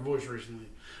that got divorced recently?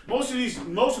 Most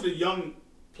of the young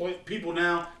people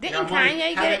now. Didn't got money, Kanye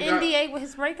get haven't an got- NDA with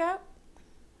his breakup?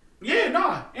 Yeah,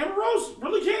 nah. Amber Rose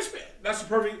really can't speak. That's the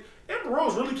perfect. Amber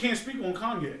Rose really can't speak on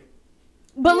Kanye.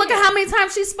 But look at how many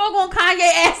times she spoke on Kanye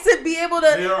asked to be able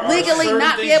There to are legally certain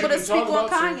not be things able you to can talk speak on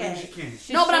about, certain things you Kanye. can't.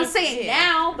 She No, but I'm should- saying yeah.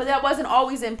 now, but that wasn't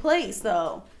always in place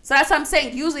though. So that's what I'm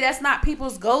saying. Usually that's not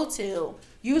people's go-to.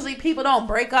 Usually people don't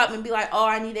break up and be like, oh,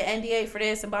 I need an NDA for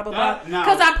this and blah, blah, blah. No.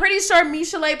 Because I'm pretty sure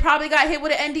Michel'le probably got hit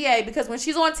with an NDA because when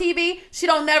she's on TV, she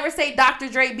don't never say Dr.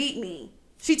 Dre beat me.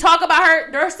 She talk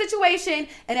about their situation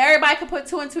and everybody can put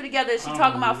 2 and 2 together. She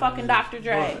talking about fucking Dr.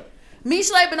 Dre. But-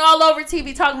 Michel'le been all over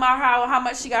TV talking about how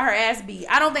much she got her ass beat.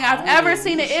 I don't think I've I don't ever know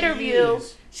seen who an she interview.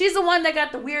 is. She's the one that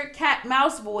got the weird cat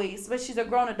mouse voice, but she's a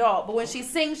grown adult. But when she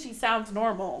sings, she sounds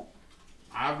normal.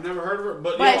 I've never heard of her,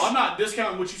 but But yo, she- I'm not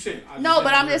discounting what you said. No,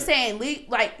 but I'm just saying,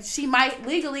 she might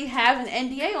legally have an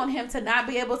NDA on him to not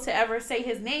be able to ever say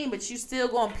his name, but you still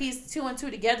gonna piece 2 and 2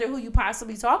 together who you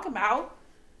possibly talking about.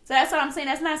 So that's what I'm saying.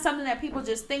 That's not something that people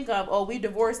just think of. Oh, we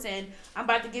divorcing. I'm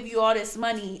about to give you all this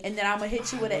money, and then I'm gonna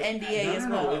hit you with an NDA as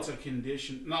well. No, it's a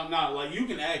condition. No, like you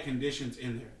can add conditions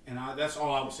in there, and that's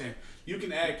all I was saying. You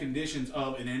can add conditions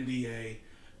of an NDA,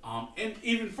 and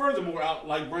even furthermore,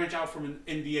 branch out from an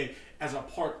NDA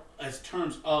as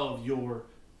terms of your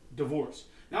divorce.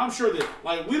 Now I'm sure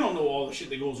that we don't know all the shit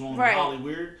that goes on in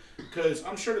Hollywood, because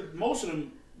I'm sure that most of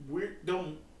them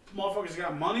them motherfuckers that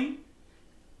got money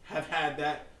have had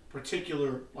that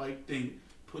particular thing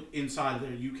put inside of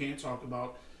there. You can't talk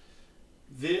about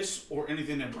this or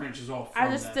anything that branches off from I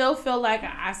just still feel like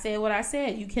I said what I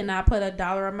said. You cannot put a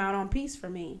dollar amount on peace for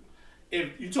me.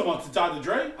 If you talk about Dr.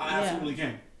 Dre, I absolutely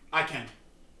can. I can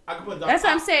put That's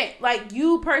what I'm saying. Like,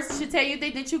 you personally, should tell you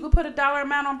think that you could put a dollar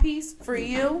amount on peace for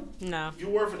you? No. You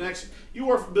worth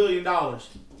 $1 billion.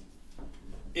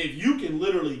 If you can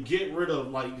literally get rid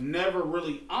of never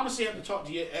really honestly have to talk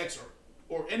to your ex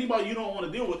or anybody you don't want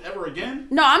to deal with ever again.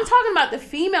 No, I'm talking about the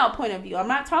female point of view. I'm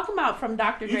not talking about from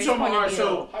Dr. Dre's point of view.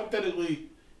 So hypothetically,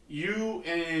 you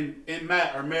and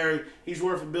Matt are married. He's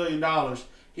worth $1 billion.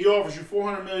 He offers you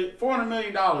 $400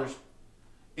 million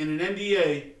in an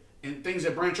NDA and things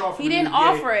that branch off from He didn't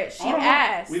NDA. offer it. She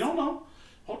asked. We don't know.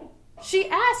 Hold on. She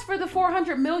asked for the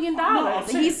 $400 million, and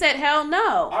he saying, said, hell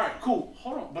no. All right, cool.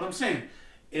 Hold on. But I'm saying,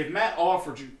 if Matt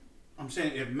offers you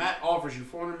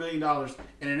 $400 million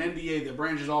and an NDA that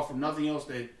branches off from nothing else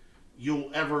that you'll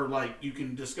ever, you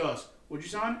can discuss, would you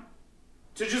sign it?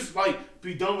 To just,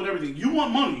 be done with everything. You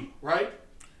want money, right?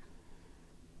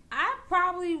 I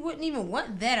probably wouldn't even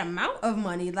want that amount of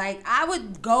money. I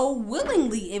would go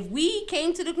willingly if we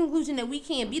came to the conclusion that we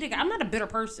can't be together. I'm not a bitter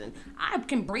person. I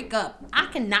can break up. I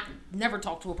cannot never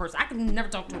talk to a person. I can never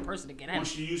talk to a person again. I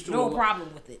have no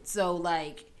problem with it. So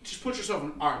just put yourself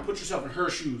in her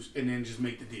shoes and then just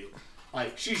make the deal.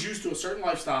 She's used to a certain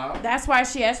lifestyle. That's why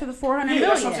she asked for the $400 million.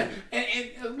 That's what I'm saying.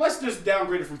 And let's just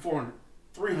downgrade it from 400,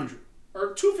 300,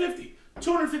 or 250,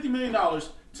 $250 million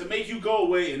to make you go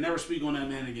away and never speak on that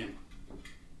man again.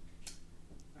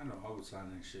 I know I would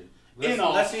sign that shit.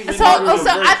 So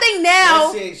I think now.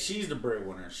 Let's say she's the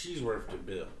breadwinner. She's worth the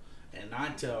bill, and I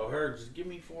tell her, just give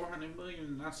me $400 million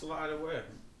and I slide away.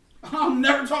 I'm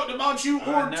never talking about you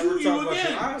or to you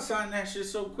again. I sign that shit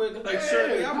so quick.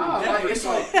 Shirley, I'm it's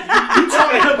you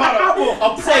talking about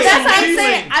a price. That's what I'm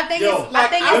saying. I think it's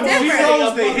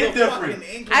different. They hit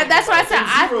different. That's why I said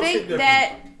I think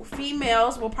that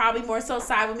females will probably more so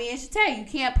side with me and should tell you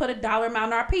can't put a dollar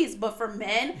amount on our piece, but for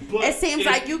men, it seems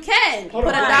like you can put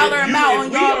a dollar amount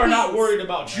on your piece. We are not worried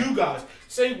about you guys.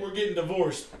 Say we're getting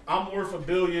divorced. I'm worth $1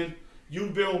 billion. You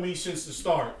bill me since the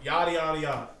start. Yada yada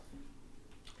yada.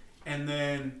 And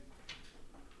then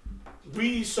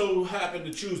we so happen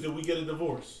to choose that we get a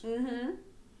divorce. Mm-hmm.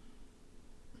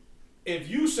 If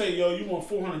you say, yo, you want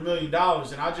 $400 million,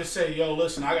 and I just say, yo,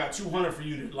 listen, I got $200 for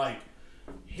you to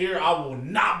here, I will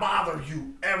not bother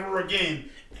you ever again.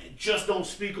 Just don't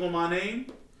speak on my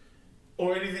name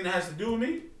or anything that has to do with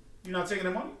me. You're not taking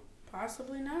the money?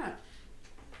 Possibly not.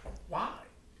 Why?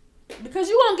 Because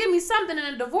you won't give me something in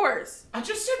a divorce. I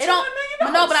just said $200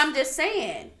 million. No, but I'm just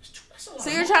saying.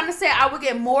 So you're trying to say I would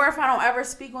get more if I don't ever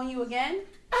speak on you again?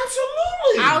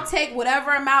 Absolutely. I'll take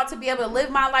whatever amount to be able to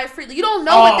live my life freely. You don't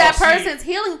know what that person's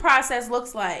healing process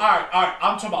looks like. All right.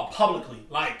 I'm talking about publicly.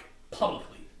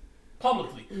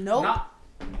 Publicly. Nope.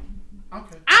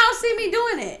 Okay. I don't see me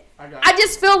doing it. I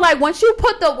just feel like once you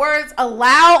put the words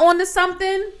allow onto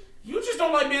something, you just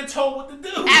don't like being told what to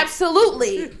do.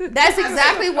 Absolutely. That's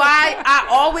exactly why I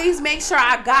always make sure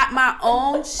I got my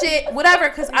own shit, whatever,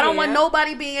 because I don't want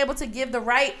nobody being able to give the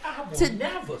right to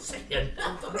never say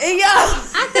another. Yeah.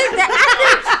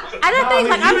 I don't think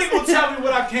you ain't gonna tell me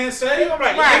what I can't say.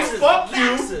 Right. Fuck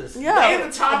you. Yeah.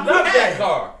 And the time I love that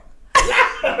car.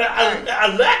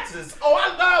 Lexus. Oh,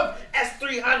 I love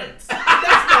S300s.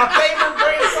 That's my favorite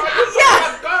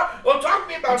brand car. Don't talk to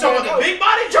me about the big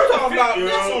body. You're talking about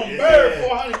this on Bird,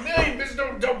 $400 million.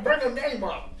 Bitch, don't bring a name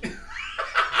up.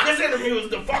 This interview is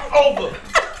the fuck over.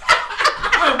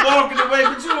 I'm walking away,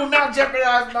 but you will not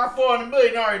jeopardize my $400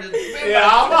 million. All right,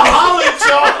 I'm gonna holler at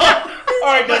y'all.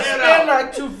 All right, but spend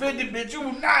like $250, bitch. You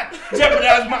will not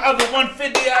jeopardize my other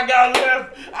 $150 I got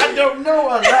left. I don't know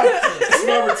what It's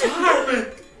my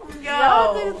retirement.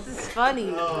 Yo, this is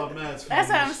funny. Oh man, it's funny. That's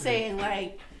what I'm saying.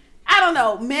 I don't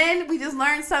know, men. We just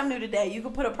learned something new today. You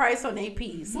can put a price on a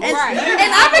piece, and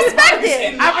I respect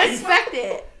it. I respect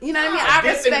it. You know what I mean? I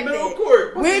respect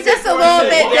it. We're just a little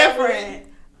bit different.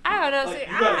 I don't know.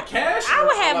 You got cash? I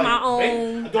would have my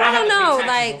own. I don't know.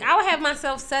 I would have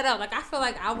myself set up. I feel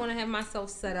like I want to have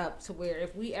myself set up to where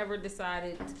if we ever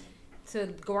decided to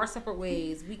go our separate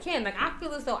ways, we can. Like, I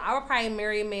feel as though I would probably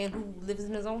marry a man who lives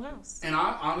in his own house. And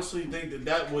I honestly think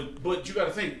that would, but you got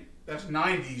to think that's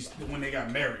 90s when they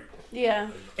got married. Yeah.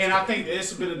 And I think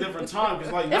it's been a different time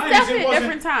because like It's 90s definitely it a wasn't.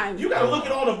 different time. You got to look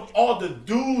at all the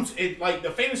dudes and like the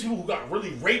famous people who got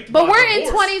really raped. But by we're in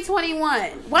divorce.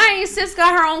 2021. Why ain't sis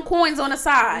got her own coins on the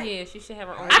side? Yeah, she should have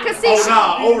her own. I can see. Oh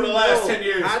nah, over the last 10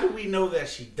 years. How do we know that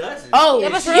she doesn't? Oh, Yeah,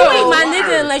 but true. you ain't my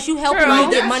nigga unless you helping True.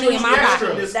 me get money in my That's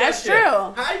pocket. true. That's true.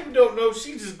 How you don't know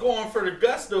she's just going for the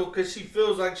gusto because she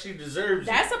feels like she deserves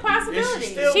it? That's a And possibility.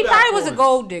 still She got probably was a coins.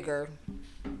 gold digger.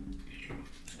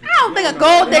 I don't think a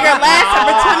gold digger lasts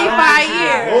for 25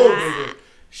 years. Gold digger.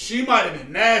 She might have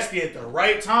been nasty at the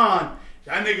right time.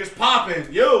 That nigga's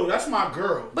popping. Yo, that's my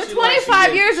girl. But She like she 25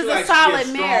 get- years she is like a she solid get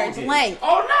strong marriage hits. length.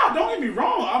 Oh no, don't get me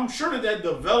wrong. I'm sure that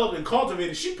developed and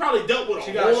cultivated. She probably dealt with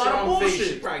She a got whole a lot of strong face. She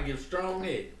bullshit. probably gives strong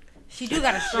head. She do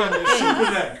got a strong Super face.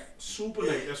 neck. Super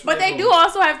neck. That's what But they call do it.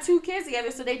 also have 2 kids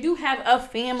together, so they do have a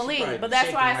family. She probably But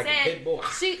that's why I shaking like a said pit bull.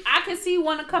 I can see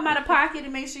want to come out of pocket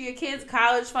and make sure your kids'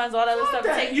 college funds, all that other stuff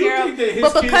That- taken you care think that of. his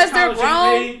But kids' because they're college ain't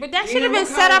grown, paid? But that Yeah, should have been what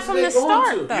set up college from they the going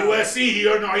start, to? though. USC, he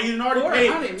already 400 paid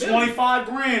million. 25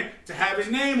 grand to have his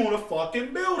name on a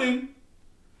fucking building.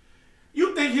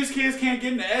 You think his kids can't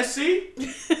get into SC?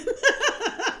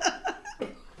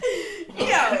 Yo,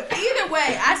 either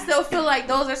way, I still feel like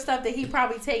those are stuff that he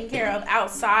probably taking care of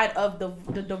outside of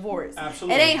the divorce.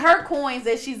 Absolutely. It ain't her coins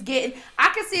that she's getting. I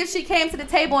can see if she came to the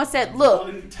table and said, look,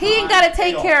 he ain't got to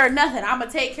take care of nothing. I'm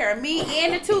going to take care of me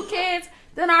and the 2 kids.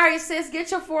 Then all right, sis, get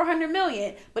your $400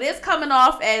 million. But it's coming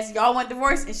off as y'all want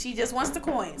divorced and she just wants the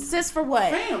coins. Sis, for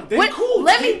what? Fam, they What- cool.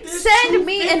 Let Take me this send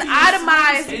me an 250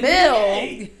 itemized and bill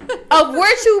NBA. of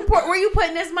where you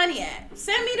putting this money at.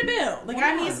 Send me the bill. Like,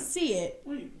 I need to see it.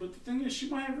 Wait, but the thing is, she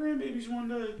might have grandbabies one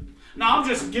day. No, I'm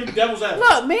just giving devil's advocate.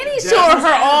 Look, Manny Devil's showing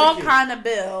her all advocate. kind of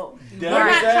bill. Devil's We're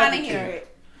not trying to advocate. hear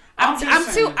it. I'm just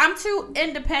saying. I'm too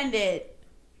independent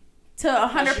to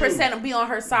 100% be on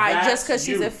her side That's just because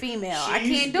she's you. a female. I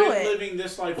She's can't do been it. living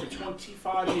this life for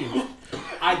 25 years.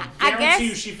 I I guarantee guess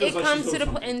you she feels it like comes she's to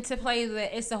doing something. into play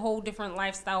that it's a whole different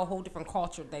lifestyle, a whole different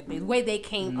culture. The way they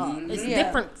came up, it's Yeah.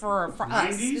 different for us.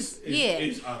 90s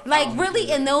It's- is a like thousand really,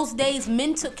 percent. in those days,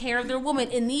 men took care of their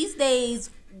women. In these days,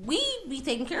 we be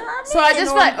taking care of our men. So I just or,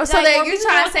 feel like, so that or you're we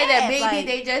trying to don't say that have, maybe like-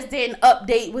 they just didn't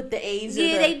update with the age.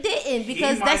 Yeah, they didn't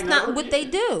because He that's might not never what get they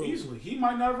it do. Easily. He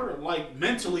might never, like,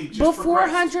 mentally just Before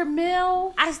progress. 100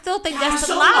 mil. I still think that's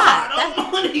a a lot. lot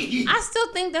of money. I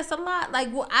still think that's a lot.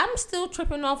 Like, well, I'm still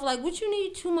tripping off. Like, what you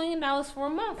need $2 million for a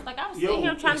month? Like, I was sitting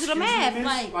here trying to do the excuse me,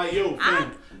 math. miss? Like, yo,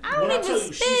 fam, I don't when even I tell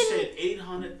you, she spend- said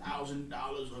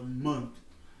 $800,000 a month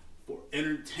for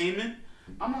entertainment.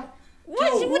 I'm like,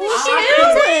 what? yo, What is I-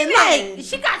 she doing? Like,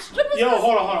 she got strippers. Yo, for-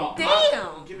 hold on.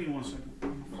 Damn. Give me 1 second. I'm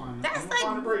gonna find it. That's I'm gonna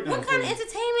find a like, breakdown what kind of for you.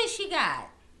 entertainment she got?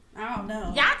 I don't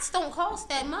know. Yachts don't cost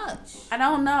that much. I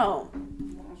don't know.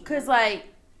 Cause like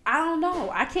I don't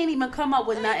know. I can't even come up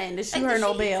with nothing to shoot her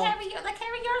no bail.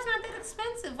 Caviar is not that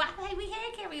expensive. Why? Hey, we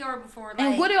had caviar before.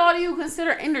 And like- what all do you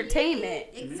consider entertainment?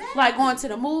 Exactly. Like going to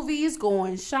the movies,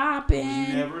 going shopping.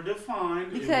 Never defined.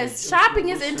 It was Because just shopping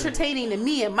what is was said. entertaining to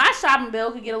me, and my shopping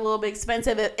bill could get a little bit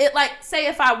expensive. It like say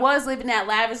if I was living that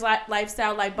lavish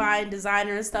lifestyle, like buying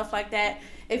designer and stuff like that.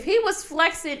 If he was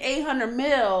flexing 800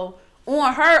 mil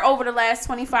on her over the last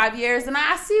 25 years, then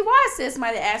I see why sis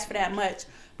might have asked for that much.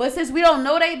 But since we don't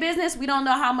know their business, we don't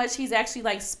know how much he's actually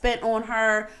like spent on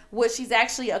her, what she's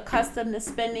actually accustomed to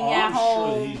spending at I'm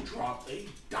home. sure he dropped a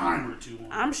dime or two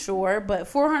on her. I'm sure, but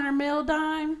 400 mil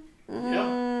dime.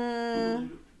 Yeah.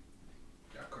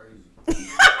 Y'all crazy.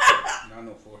 I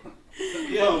know 400.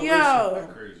 Yo, Yo.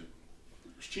 That's crazy.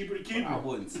 it's cheaper to keep I it.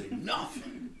 wouldn't say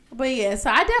nothing. But yeah, so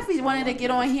I definitely wanted to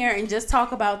get on here and just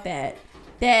talk about that.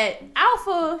 That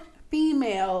alpha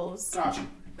females. Gotcha.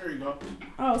 There you go.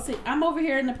 Oh, see, I'm over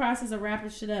here in the process of wrapping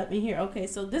shit up in here. Okay,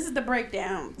 so this is the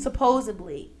breakdown.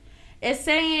 Supposedly, it's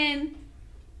saying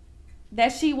that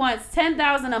she wants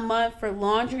 $10,000 a month for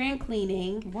laundry and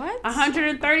cleaning. What?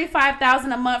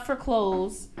 $135,000 a month for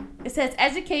clothes. It says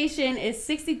education is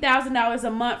 $60,000 a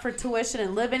month for tuition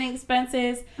and living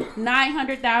expenses.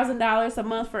 $900,000 a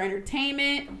month for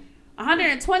entertainment.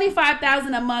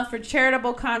 $125,000 a month for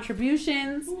charitable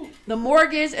contributions. The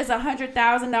mortgage is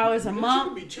 $100,000 a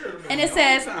month. And it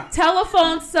says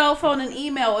telephone, cell phone, and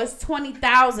email is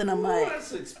 $20,000 a month.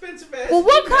 That's expensive ass. Well,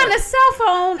 what kind of cell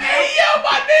phone? Hey, yo,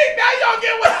 my nigga, now y'all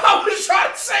get what I was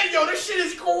trying to say, yo. This shit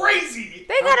is crazy.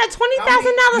 They got a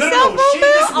 $20,000 No, cell phone this is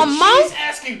bill a what month. she's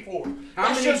asking for. How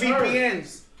That's many just her.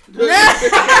 VPNs?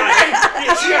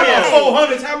 She got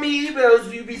 400. How many emails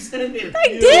do you be sending? Are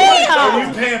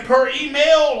you paying per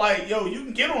email? Like, yo, you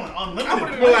can get on an I unlimited would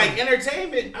have plan. been like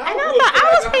entertainment. I know, but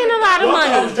I was paying a lot of Look,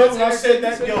 I was money. joking. I said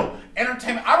that, yo,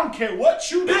 entertainment. I don't care what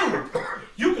you do.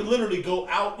 You could literally go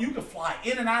out. You could fly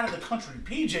in and out of the country,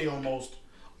 PJ almost,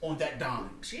 on that dime.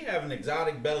 She having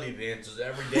exotic belly dances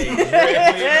every day.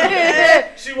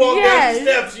 She walk down the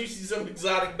steps, you see some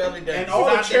exotic belly dances. And all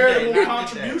the Not charitable today, not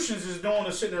contributions is doing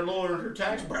is sitting there lowering her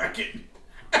tax bracket.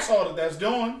 That's all that's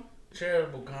doing. today.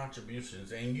 Charitable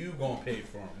contributions, and you gonna pay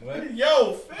for them. What? Yo,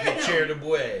 Your fam.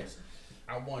 charitable ass.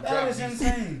 I want That is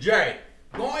insane. Jay,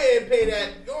 go ahead and pay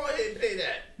that. Go ahead and pay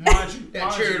that. Mind you,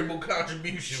 That charitable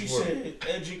contribution. She for said it.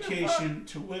 education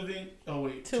to living. Oh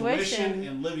wait, tuition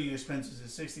and living expenses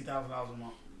is $60,000 a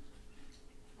month.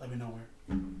 Let me know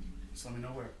where. Just let me know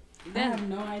where. I have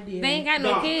no idea. They ain't got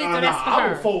no kids, so Nah, that's for I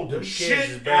her. will fold the Kids is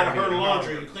shit better out of her than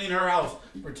laundry mine. and clean her house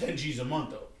for 10 G's a month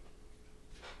though.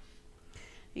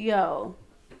 Yo,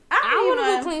 I want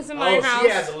to go clean somebody's Oh, she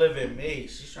has house. a living maid.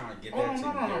 She's trying to get Oh that no,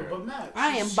 taken no, care no, of. but Matt, I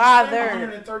am she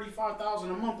bothered. $135,000 a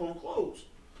month on clothes.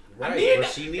 Right, I need but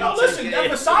that. she needs Yo, to listen, get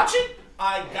that Versace,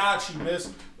 I got you,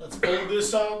 miss. Let's fold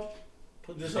this up,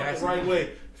 put this up That's the right it.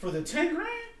 way. For the 10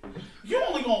 grand, you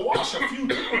only gonna wash a few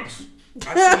clothes.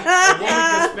 I see a woman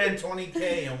can spend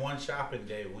 $20K in one shopping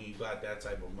day when you got that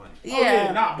type of money. Yeah. Oh,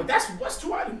 yeah, nah, but that's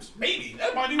 2 items. Maybe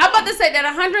that might be. I'm about to say that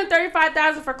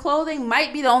 $135,000 for clothing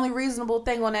might be the only reasonable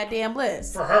thing on that damn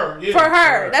list. for her. Yeah, For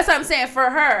her, that's what I'm saying. For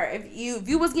her, if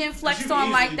you was getting 'Cause flexed you can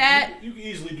on like easily- that, you can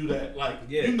easily do that. Like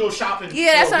Yeah. you can go shopping.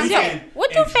 Yeah, that's for a what I'm saying. weekend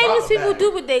What do and drop famous a people bag.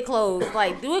 do with their clothes?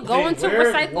 Like, do it go They into wear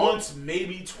it recycle? once,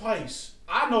 maybe twice.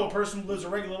 I know a person who lives a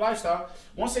regular lifestyle.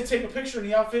 Once they take a picture in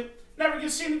the outfit, never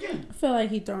gets seen again. I feel like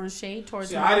he throwing shade towards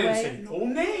See, my I didn't way. say no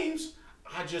names.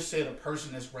 I just said a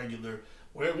person that's regular.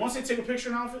 Where once they take a picture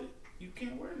in an outfit, you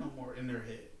can't wear it no more in their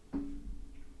head.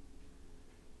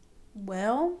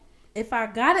 Well, if I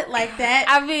got it like that,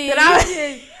 I mean, then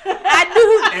I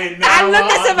do. And now I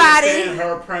looked at somebody. understand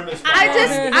her premise. I behind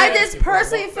just, it. I just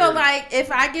personally About feel 30. like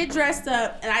if I get dressed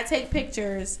up and I take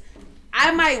pictures,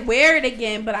 I might wear it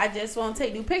again, but I just won't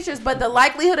take new pictures. But the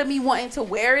likelihood of me wanting to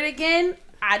wear it again,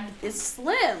 is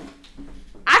slim.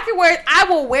 I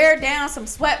will wear down some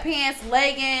sweatpants,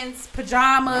 leggings,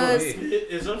 pajamas.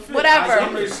 It's unfit. Whatever.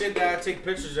 Some of the shit that I take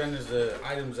pictures in is the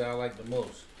items that I like the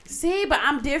most. See, but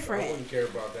I'm I different. wouldn't care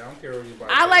about that. I don't care what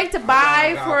anybody I thinks. like to I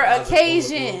buy got for a closet full of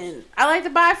clothes. occasion. I like to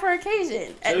buy for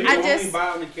occasion. So you I only just buy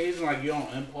on occasion, like you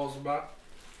don't impulse buy?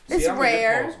 It's I'm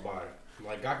rare. An impulse buyer.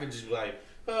 Like I could just be like,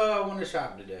 I want to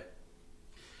shop today.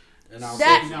 And I'll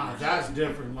That- say, Nah, that's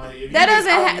different. Like if That you just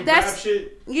doesn't out ha- and that's- grab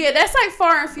shit. yeah, that's like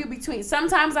far and few between.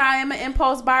 Sometimes I am an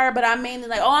impulse buyer, but I'm mainly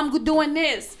like, oh, I'm doing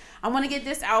this. I want to get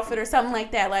this outfit or something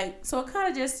like that. Like, so it kind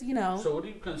of just, So what do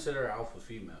you consider alpha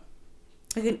female?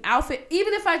 like an outfit.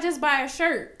 Even if I just buy a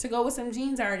shirt to go with some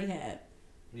jeans I already have.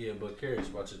 Yeah, but curious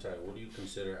about your title. What do you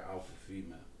consider alpha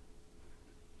female?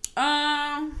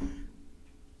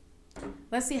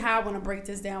 Let's see how I want to break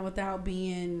this down without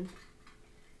being,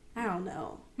 I don't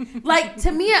know. Like,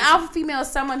 to me, an alpha female is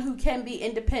someone who can be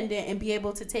independent and be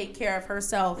able to take care of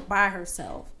herself by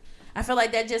herself. I feel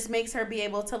like that just makes her be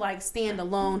able to, like, stand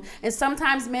alone. And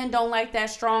sometimes men don't like that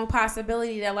strong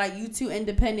possibility that, like, you too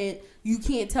independent, you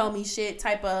can't tell me shit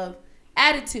type of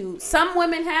attitude. Some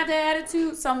women have that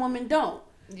attitude, some women don't.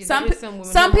 Yeah, Some there is women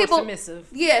some who are more people submissive.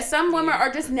 Yeah, some women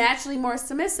are just naturally more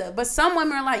submissive. But some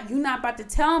women are like, you're not about to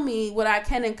tell me what I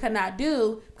can and cannot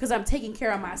do because I'm taking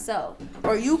care of myself.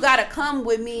 Or you got to come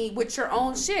with me with your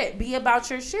own shit. Be about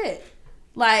your shit.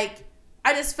 Like,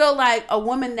 I just feel like a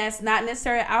woman that's not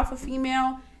necessarily alpha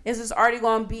female is just already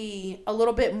going to be a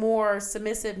little bit more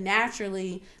submissive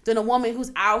naturally than a woman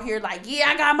who's out here like, yeah,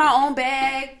 I got my own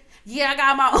bag. Yeah, I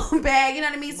got my own bag. You know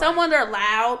what I mean? Someone they're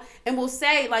loud and will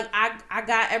say, like, I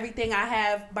got everything I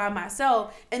have by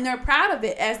myself. And they're proud of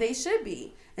it, as they should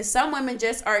be. And some women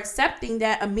just are accepting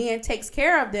that a man takes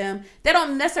care of them. They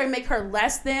don't necessarily make her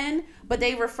less than, but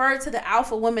they refer to the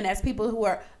alpha women as people who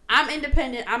are, I'm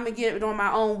independent. I'm going to get it on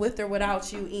my own with or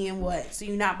without you, and what? So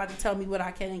you're not about to tell me what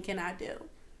I can and cannot do.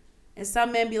 And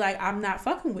some men be like, I'm not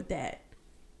fucking with that.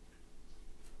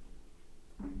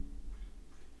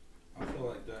 I feel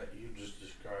like that you just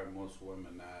described most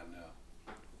women that I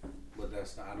know, but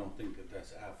that's not. I don't think that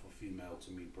that's alpha female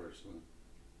to me personally.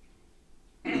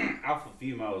 Alpha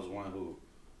female is one who,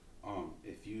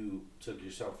 if you took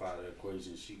yourself out of the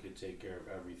equation, she could take care of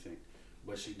everything,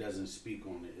 but she doesn't speak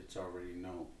on it. It's already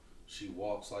known. She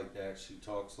walks like that. She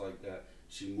talks like that.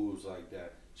 She moves like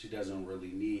that. She doesn't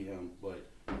really need him, but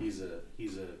he's a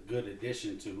good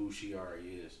addition to who she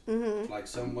already is. Mm-hmm. Like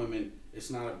some women,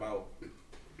 it's not about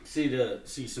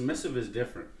See, submissive is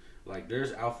different. Like,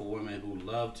 there's alpha women who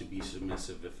love to be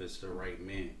submissive if it's the right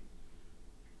man.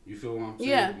 You feel what I'm saying?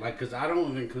 Yeah. Like, because I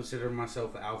don't even consider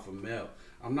myself an alpha male.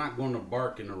 I'm not going to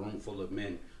bark in a room full of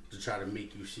men to try to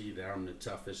make you see that I'm the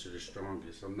toughest or the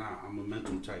strongest. I'm not. I'm a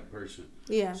mental type person.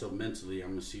 Yeah. So mentally, I'm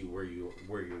going to see where your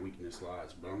weakness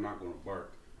lies. But I'm not going to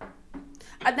bark.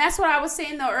 That's what I was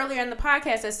saying, though, earlier in the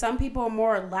podcast, that some people are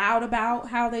more loud about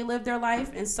how they live their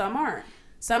life and some aren't.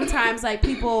 Sometimes, like,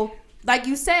 people... Like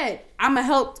you said, I'm going to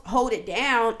help hold it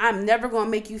down. I'm never going to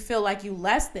make you feel like you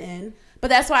less than. But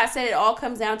that's why I said it all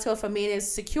comes down to if a man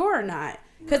is secure or not.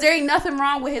 Because there ain't nothing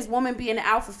wrong with his woman being an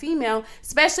alpha female,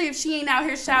 especially if she ain't out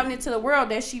here shouting it to the world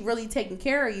that she really taking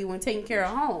care of you and taking care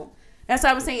of home. That's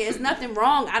what I'm saying. It's nothing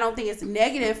wrong. I don't think it's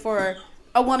negative for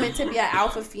a woman to be an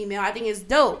alpha female. I think it's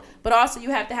dope. But also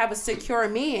you have to have a secure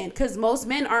man, because most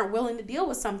men aren't willing to deal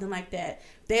with something like that.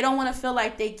 They don't want to feel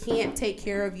like they can't take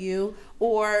care of you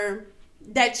or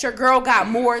that your girl got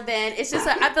more than. It's just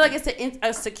I feel like it's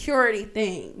a security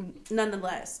thing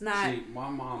nonetheless. Not. See, my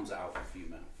mom's alpha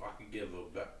female. If I could give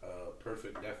a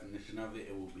perfect definition of it,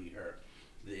 it would be her.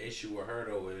 The issue with her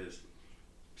though is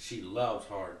she loves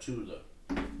hard too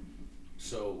though.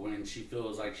 So when she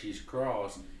feels like she's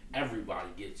crossed, everybody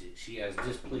gets it. She has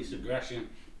displaced aggression.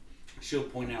 She'll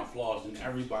point out flaws in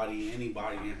everybody and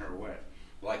anybody in her way.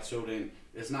 Like, so then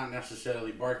it's not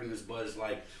necessarily barking this, but it's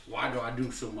like, why do I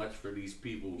do so much for these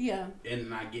people? Yeah.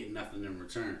 And not get nothing in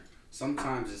return?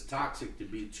 Sometimes it's toxic to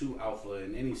be too alpha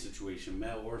in any situation,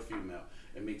 male or female.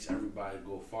 It makes everybody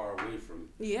go far away from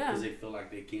you. Yeah. Because they feel like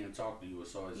they can't talk to you.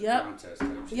 It's always a contest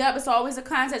type shit. Yep, it's always a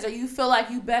contest. Or you feel like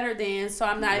you better than, so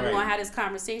I'm not even going to have this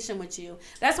conversation with you.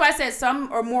 That's why I said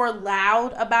some are more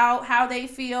loud about how they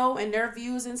feel and their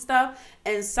views and stuff.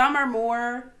 And some are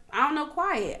more, I don't know,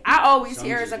 quiet. I always Some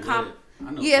hear as just a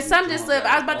compliment. live. Yeah, some just live.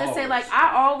 I was about to say, Bars. like,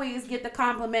 I always get the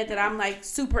compliment that I'm, like,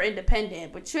 super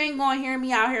independent. But you ain't going to hear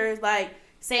me out here, like,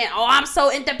 saying, oh, I'm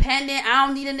so independent. I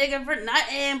don't need a nigga for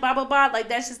nothing, blah, blah, blah. Like,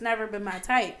 that's just never been my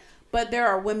type. But there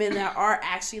are women that are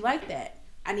actually like that.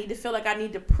 I need to feel like I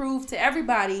need to prove to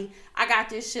everybody I got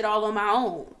this shit all on my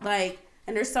own. Like,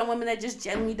 and there's some women that just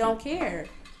genuinely don't care.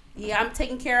 Yeah, I'm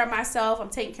taking care of myself. I'm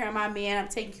taking care of my man. I'm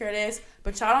taking care of this.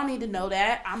 But y'all don't need to know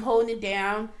that. I'm holding it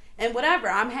down. And whatever,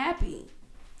 I'm happy.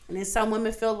 And then some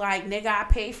women feel like, nigga, I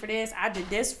paid for this. I did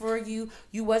this for you.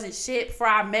 You wasn't shit before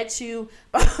I met you.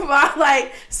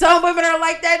 Like, some women are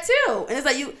like that too. And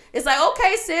it's like,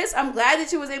 okay, sis, I'm glad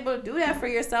that you was able to do that for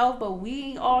yourself, but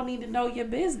we all need to know your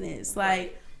business.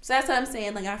 Like, so that's what I'm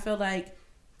saying. Like, I feel like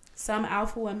some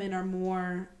alpha women are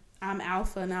more, I'm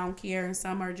alpha and I don't care. And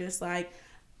some are just like,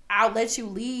 I'll let you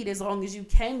lead as long as you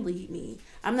can lead me.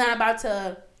 I'm not about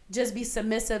to just be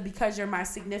submissive because you're my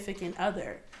significant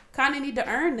other. Kind of need to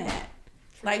earn that.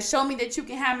 Like, show me that you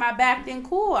can have my back, then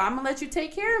cool. I'm going to let you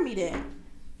take care of me then.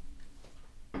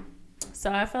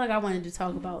 So I feel like I wanted to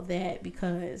talk about that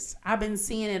because I've been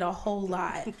seeing it a whole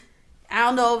lot. I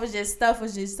don't know if it's just stuff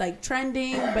was just like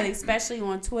trending, but especially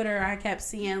on Twitter, I kept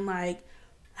seeing like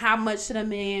how much should a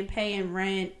man pay in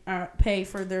rent or pay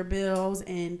for their bills,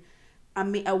 and I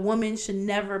mean, a woman should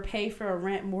never pay for a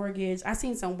rent mortgage. I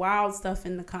seen some wild stuff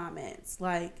in the comments.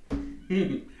 Like,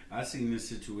 I seen this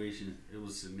situation. It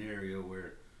was a scenario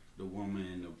where the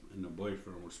woman and the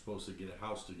boyfriend were supposed to get a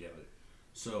house together.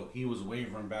 So he was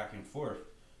wavering back and forth.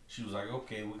 She was like,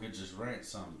 okay, we could just rent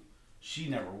something. She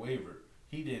never wavered.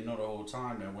 He didn't know the whole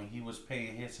time that when he was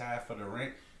paying his half of the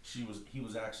rent, he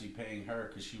was actually paying her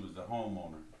because she was the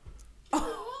homeowner. That's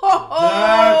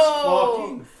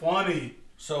fucking funny.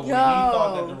 So when he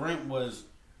thought that the rent was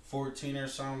 14 or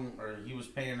something, or he was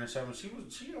paying her 7, she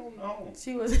don't know.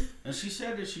 she was. And she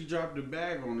said that she dropped the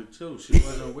bag on it too. She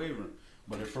wasn't wavering.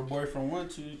 But if her boyfriend wanted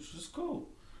to, it's just cool.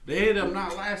 They ended up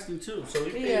not lasting too. So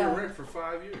he paid her rent for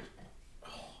 5 years.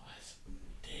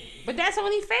 But that's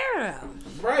only fair though.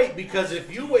 Right, because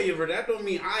if you waver, that don't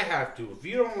mean I have to. If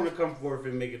you don't want to come forth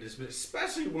and make a decision,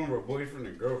 especially when we're boyfriend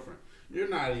and girlfriend, you're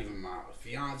not even my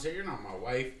fiance, you're not my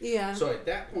wife. Yeah. So at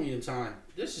that point in time,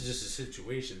 this is just a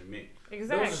situation to me.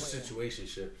 Exactly. Those are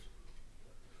situationships.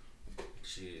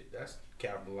 Shit, that's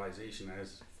capitalization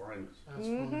as finest. That's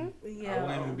funny. Yeah. I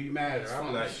wouldn't even be mad at her.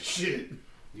 I'm like, Shit.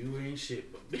 you ain't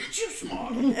shit, but bitch, you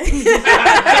smart. No,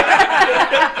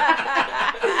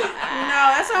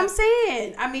 that's what I'm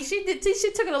saying. I mean, she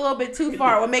took it a little bit too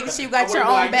far with making sure you got your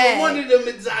own like, bag. One of them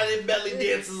exotic belly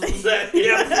dancers was out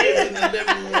here in the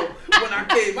living room when I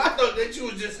came. I thought that you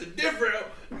was just a different.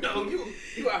 No, you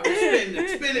out here spending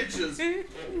expenditures.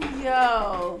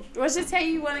 Yo, what's your take?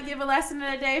 You want to give a lesson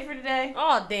of the day for today?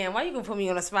 Oh damn! Why you gonna put me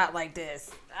on a spot like this?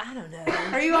 I don't know.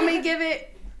 Or you want me to give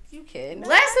it? You can.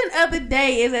 Lesson of the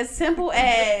day is as simple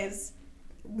as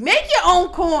make your own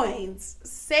coins,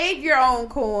 save your own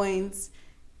coins,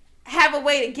 have a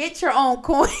way to get your own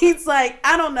coins. Like,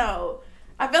 I don't know.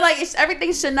 I feel like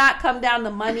everything should not come down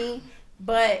to money.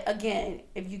 But again,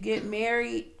 if you get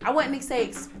married, I wouldn't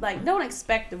say don't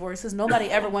expect divorce because nobody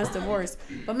ever wants divorce.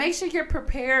 But make sure you're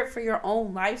prepared for your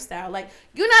own lifestyle. Like,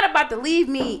 you're not about to leave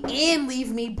me and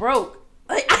leave me broke.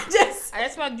 Like,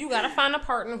 that's why you gotta find a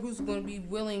partner who's gonna be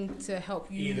willing to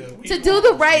help you to do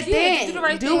the right thing. To do the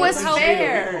right do thing. what's We're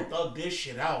fair. gonna thug this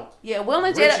shit out. Yeah, Will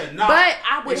and Rich Jada. or not, But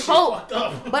I would this shit hope. fucked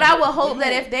up. But I would hope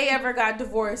that if they ever got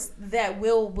divorced, that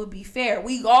Will would be fair.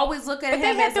 We always look at But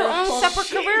him they as have their a own separate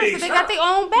She careers, so makes they her- got their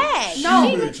own bag. No.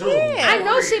 She makes her own Yeah. I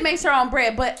know she makes her own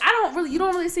bread, but you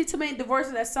don't really see too many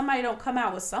divorces that somebody don't come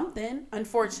out with something,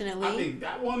 unfortunately. I think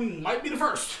that one might be the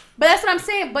first. But that's what I'm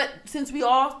saying. But since we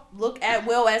all look at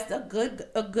Will as a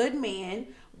good man,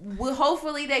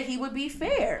 hopefully that he would be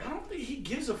fair. I don't think he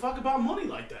gives a fuck about money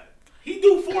like that. He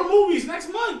do 4 movies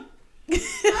next month.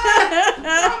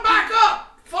 I'm back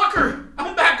up, fucker.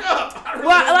 I'm back up. I really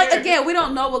Well, don't like care. again, we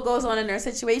don't know what goes on in their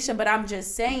situation, but I'm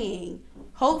just saying,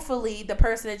 hopefully the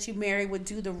person that you marry would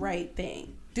do the right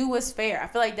thing. Do what's fair. I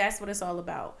feel like that's what it's all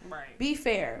about. Right. Be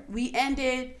fair. We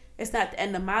ended. It's not the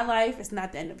end of my life. It's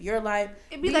not the end of your life.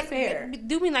 It'd be be like fair.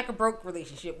 Do me like a broke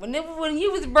relationship. When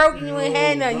you was broke and you ain't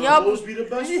had nothing, Y'all y'all supposed to be the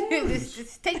best ones.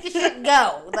 just take your shit and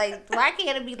go. Like, why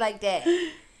can't it be like that?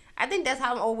 I think that's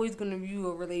how I'm always gonna view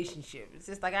a relationship. It's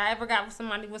just like I ever got with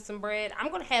somebody with some bread.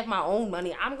 I'm gonna have my own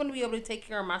money. I'm gonna be able to take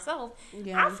care of myself.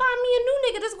 Yeah. I'll find me a new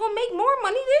nigga that's gonna make more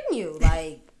money than you.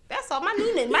 Like, that's all. My next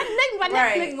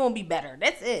Right. nigga gonna be better.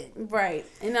 That's it. Right.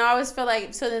 And I always feel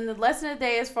like, so then the lesson of the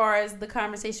day, as far as the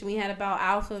conversation we had about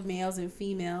alpha males and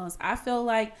females, I feel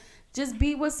like just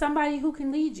be with somebody who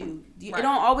can lead you. It Right.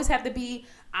 don't always have to be,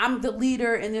 I'm the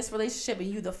leader in this relationship and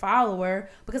you the follower,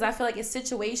 because I feel like it's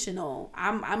situational.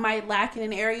 I might lack in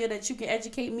an area that you can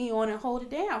educate me on and hold it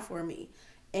down for me.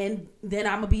 And then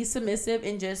I'm going to be submissive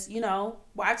and just,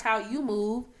 watch how you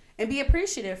move and be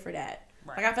appreciative for that.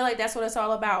 Right. Like, I feel like that's what it's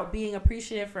all about, being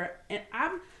appreciative for, and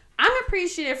I'm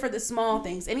appreciative for the small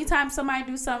things. Anytime somebody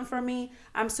do something for me,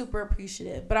 I'm super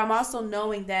appreciative. But I'm also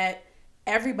knowing that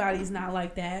everybody's not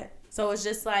like that. So it's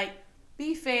just like,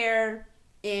 be fair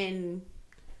and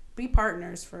be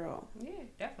partners for real. Yeah,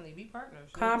 definitely be partners.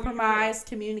 Compromise,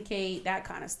 communicate, that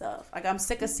kind of stuff. Like, I'm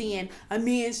sick of seeing a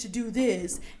man should do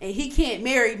this and he can't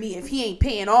marry me if he ain't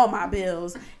paying all my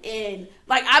bills. And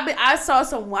like, I saw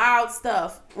some wild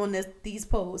stuff on these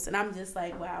posts, and I'm just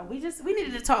like, wow, we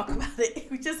needed to talk about it.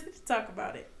 We just need to talk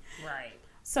about it. Right.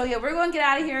 So yeah, we're gonna get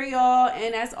out of here, y'all.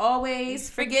 And as always,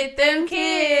 forget them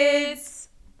kids.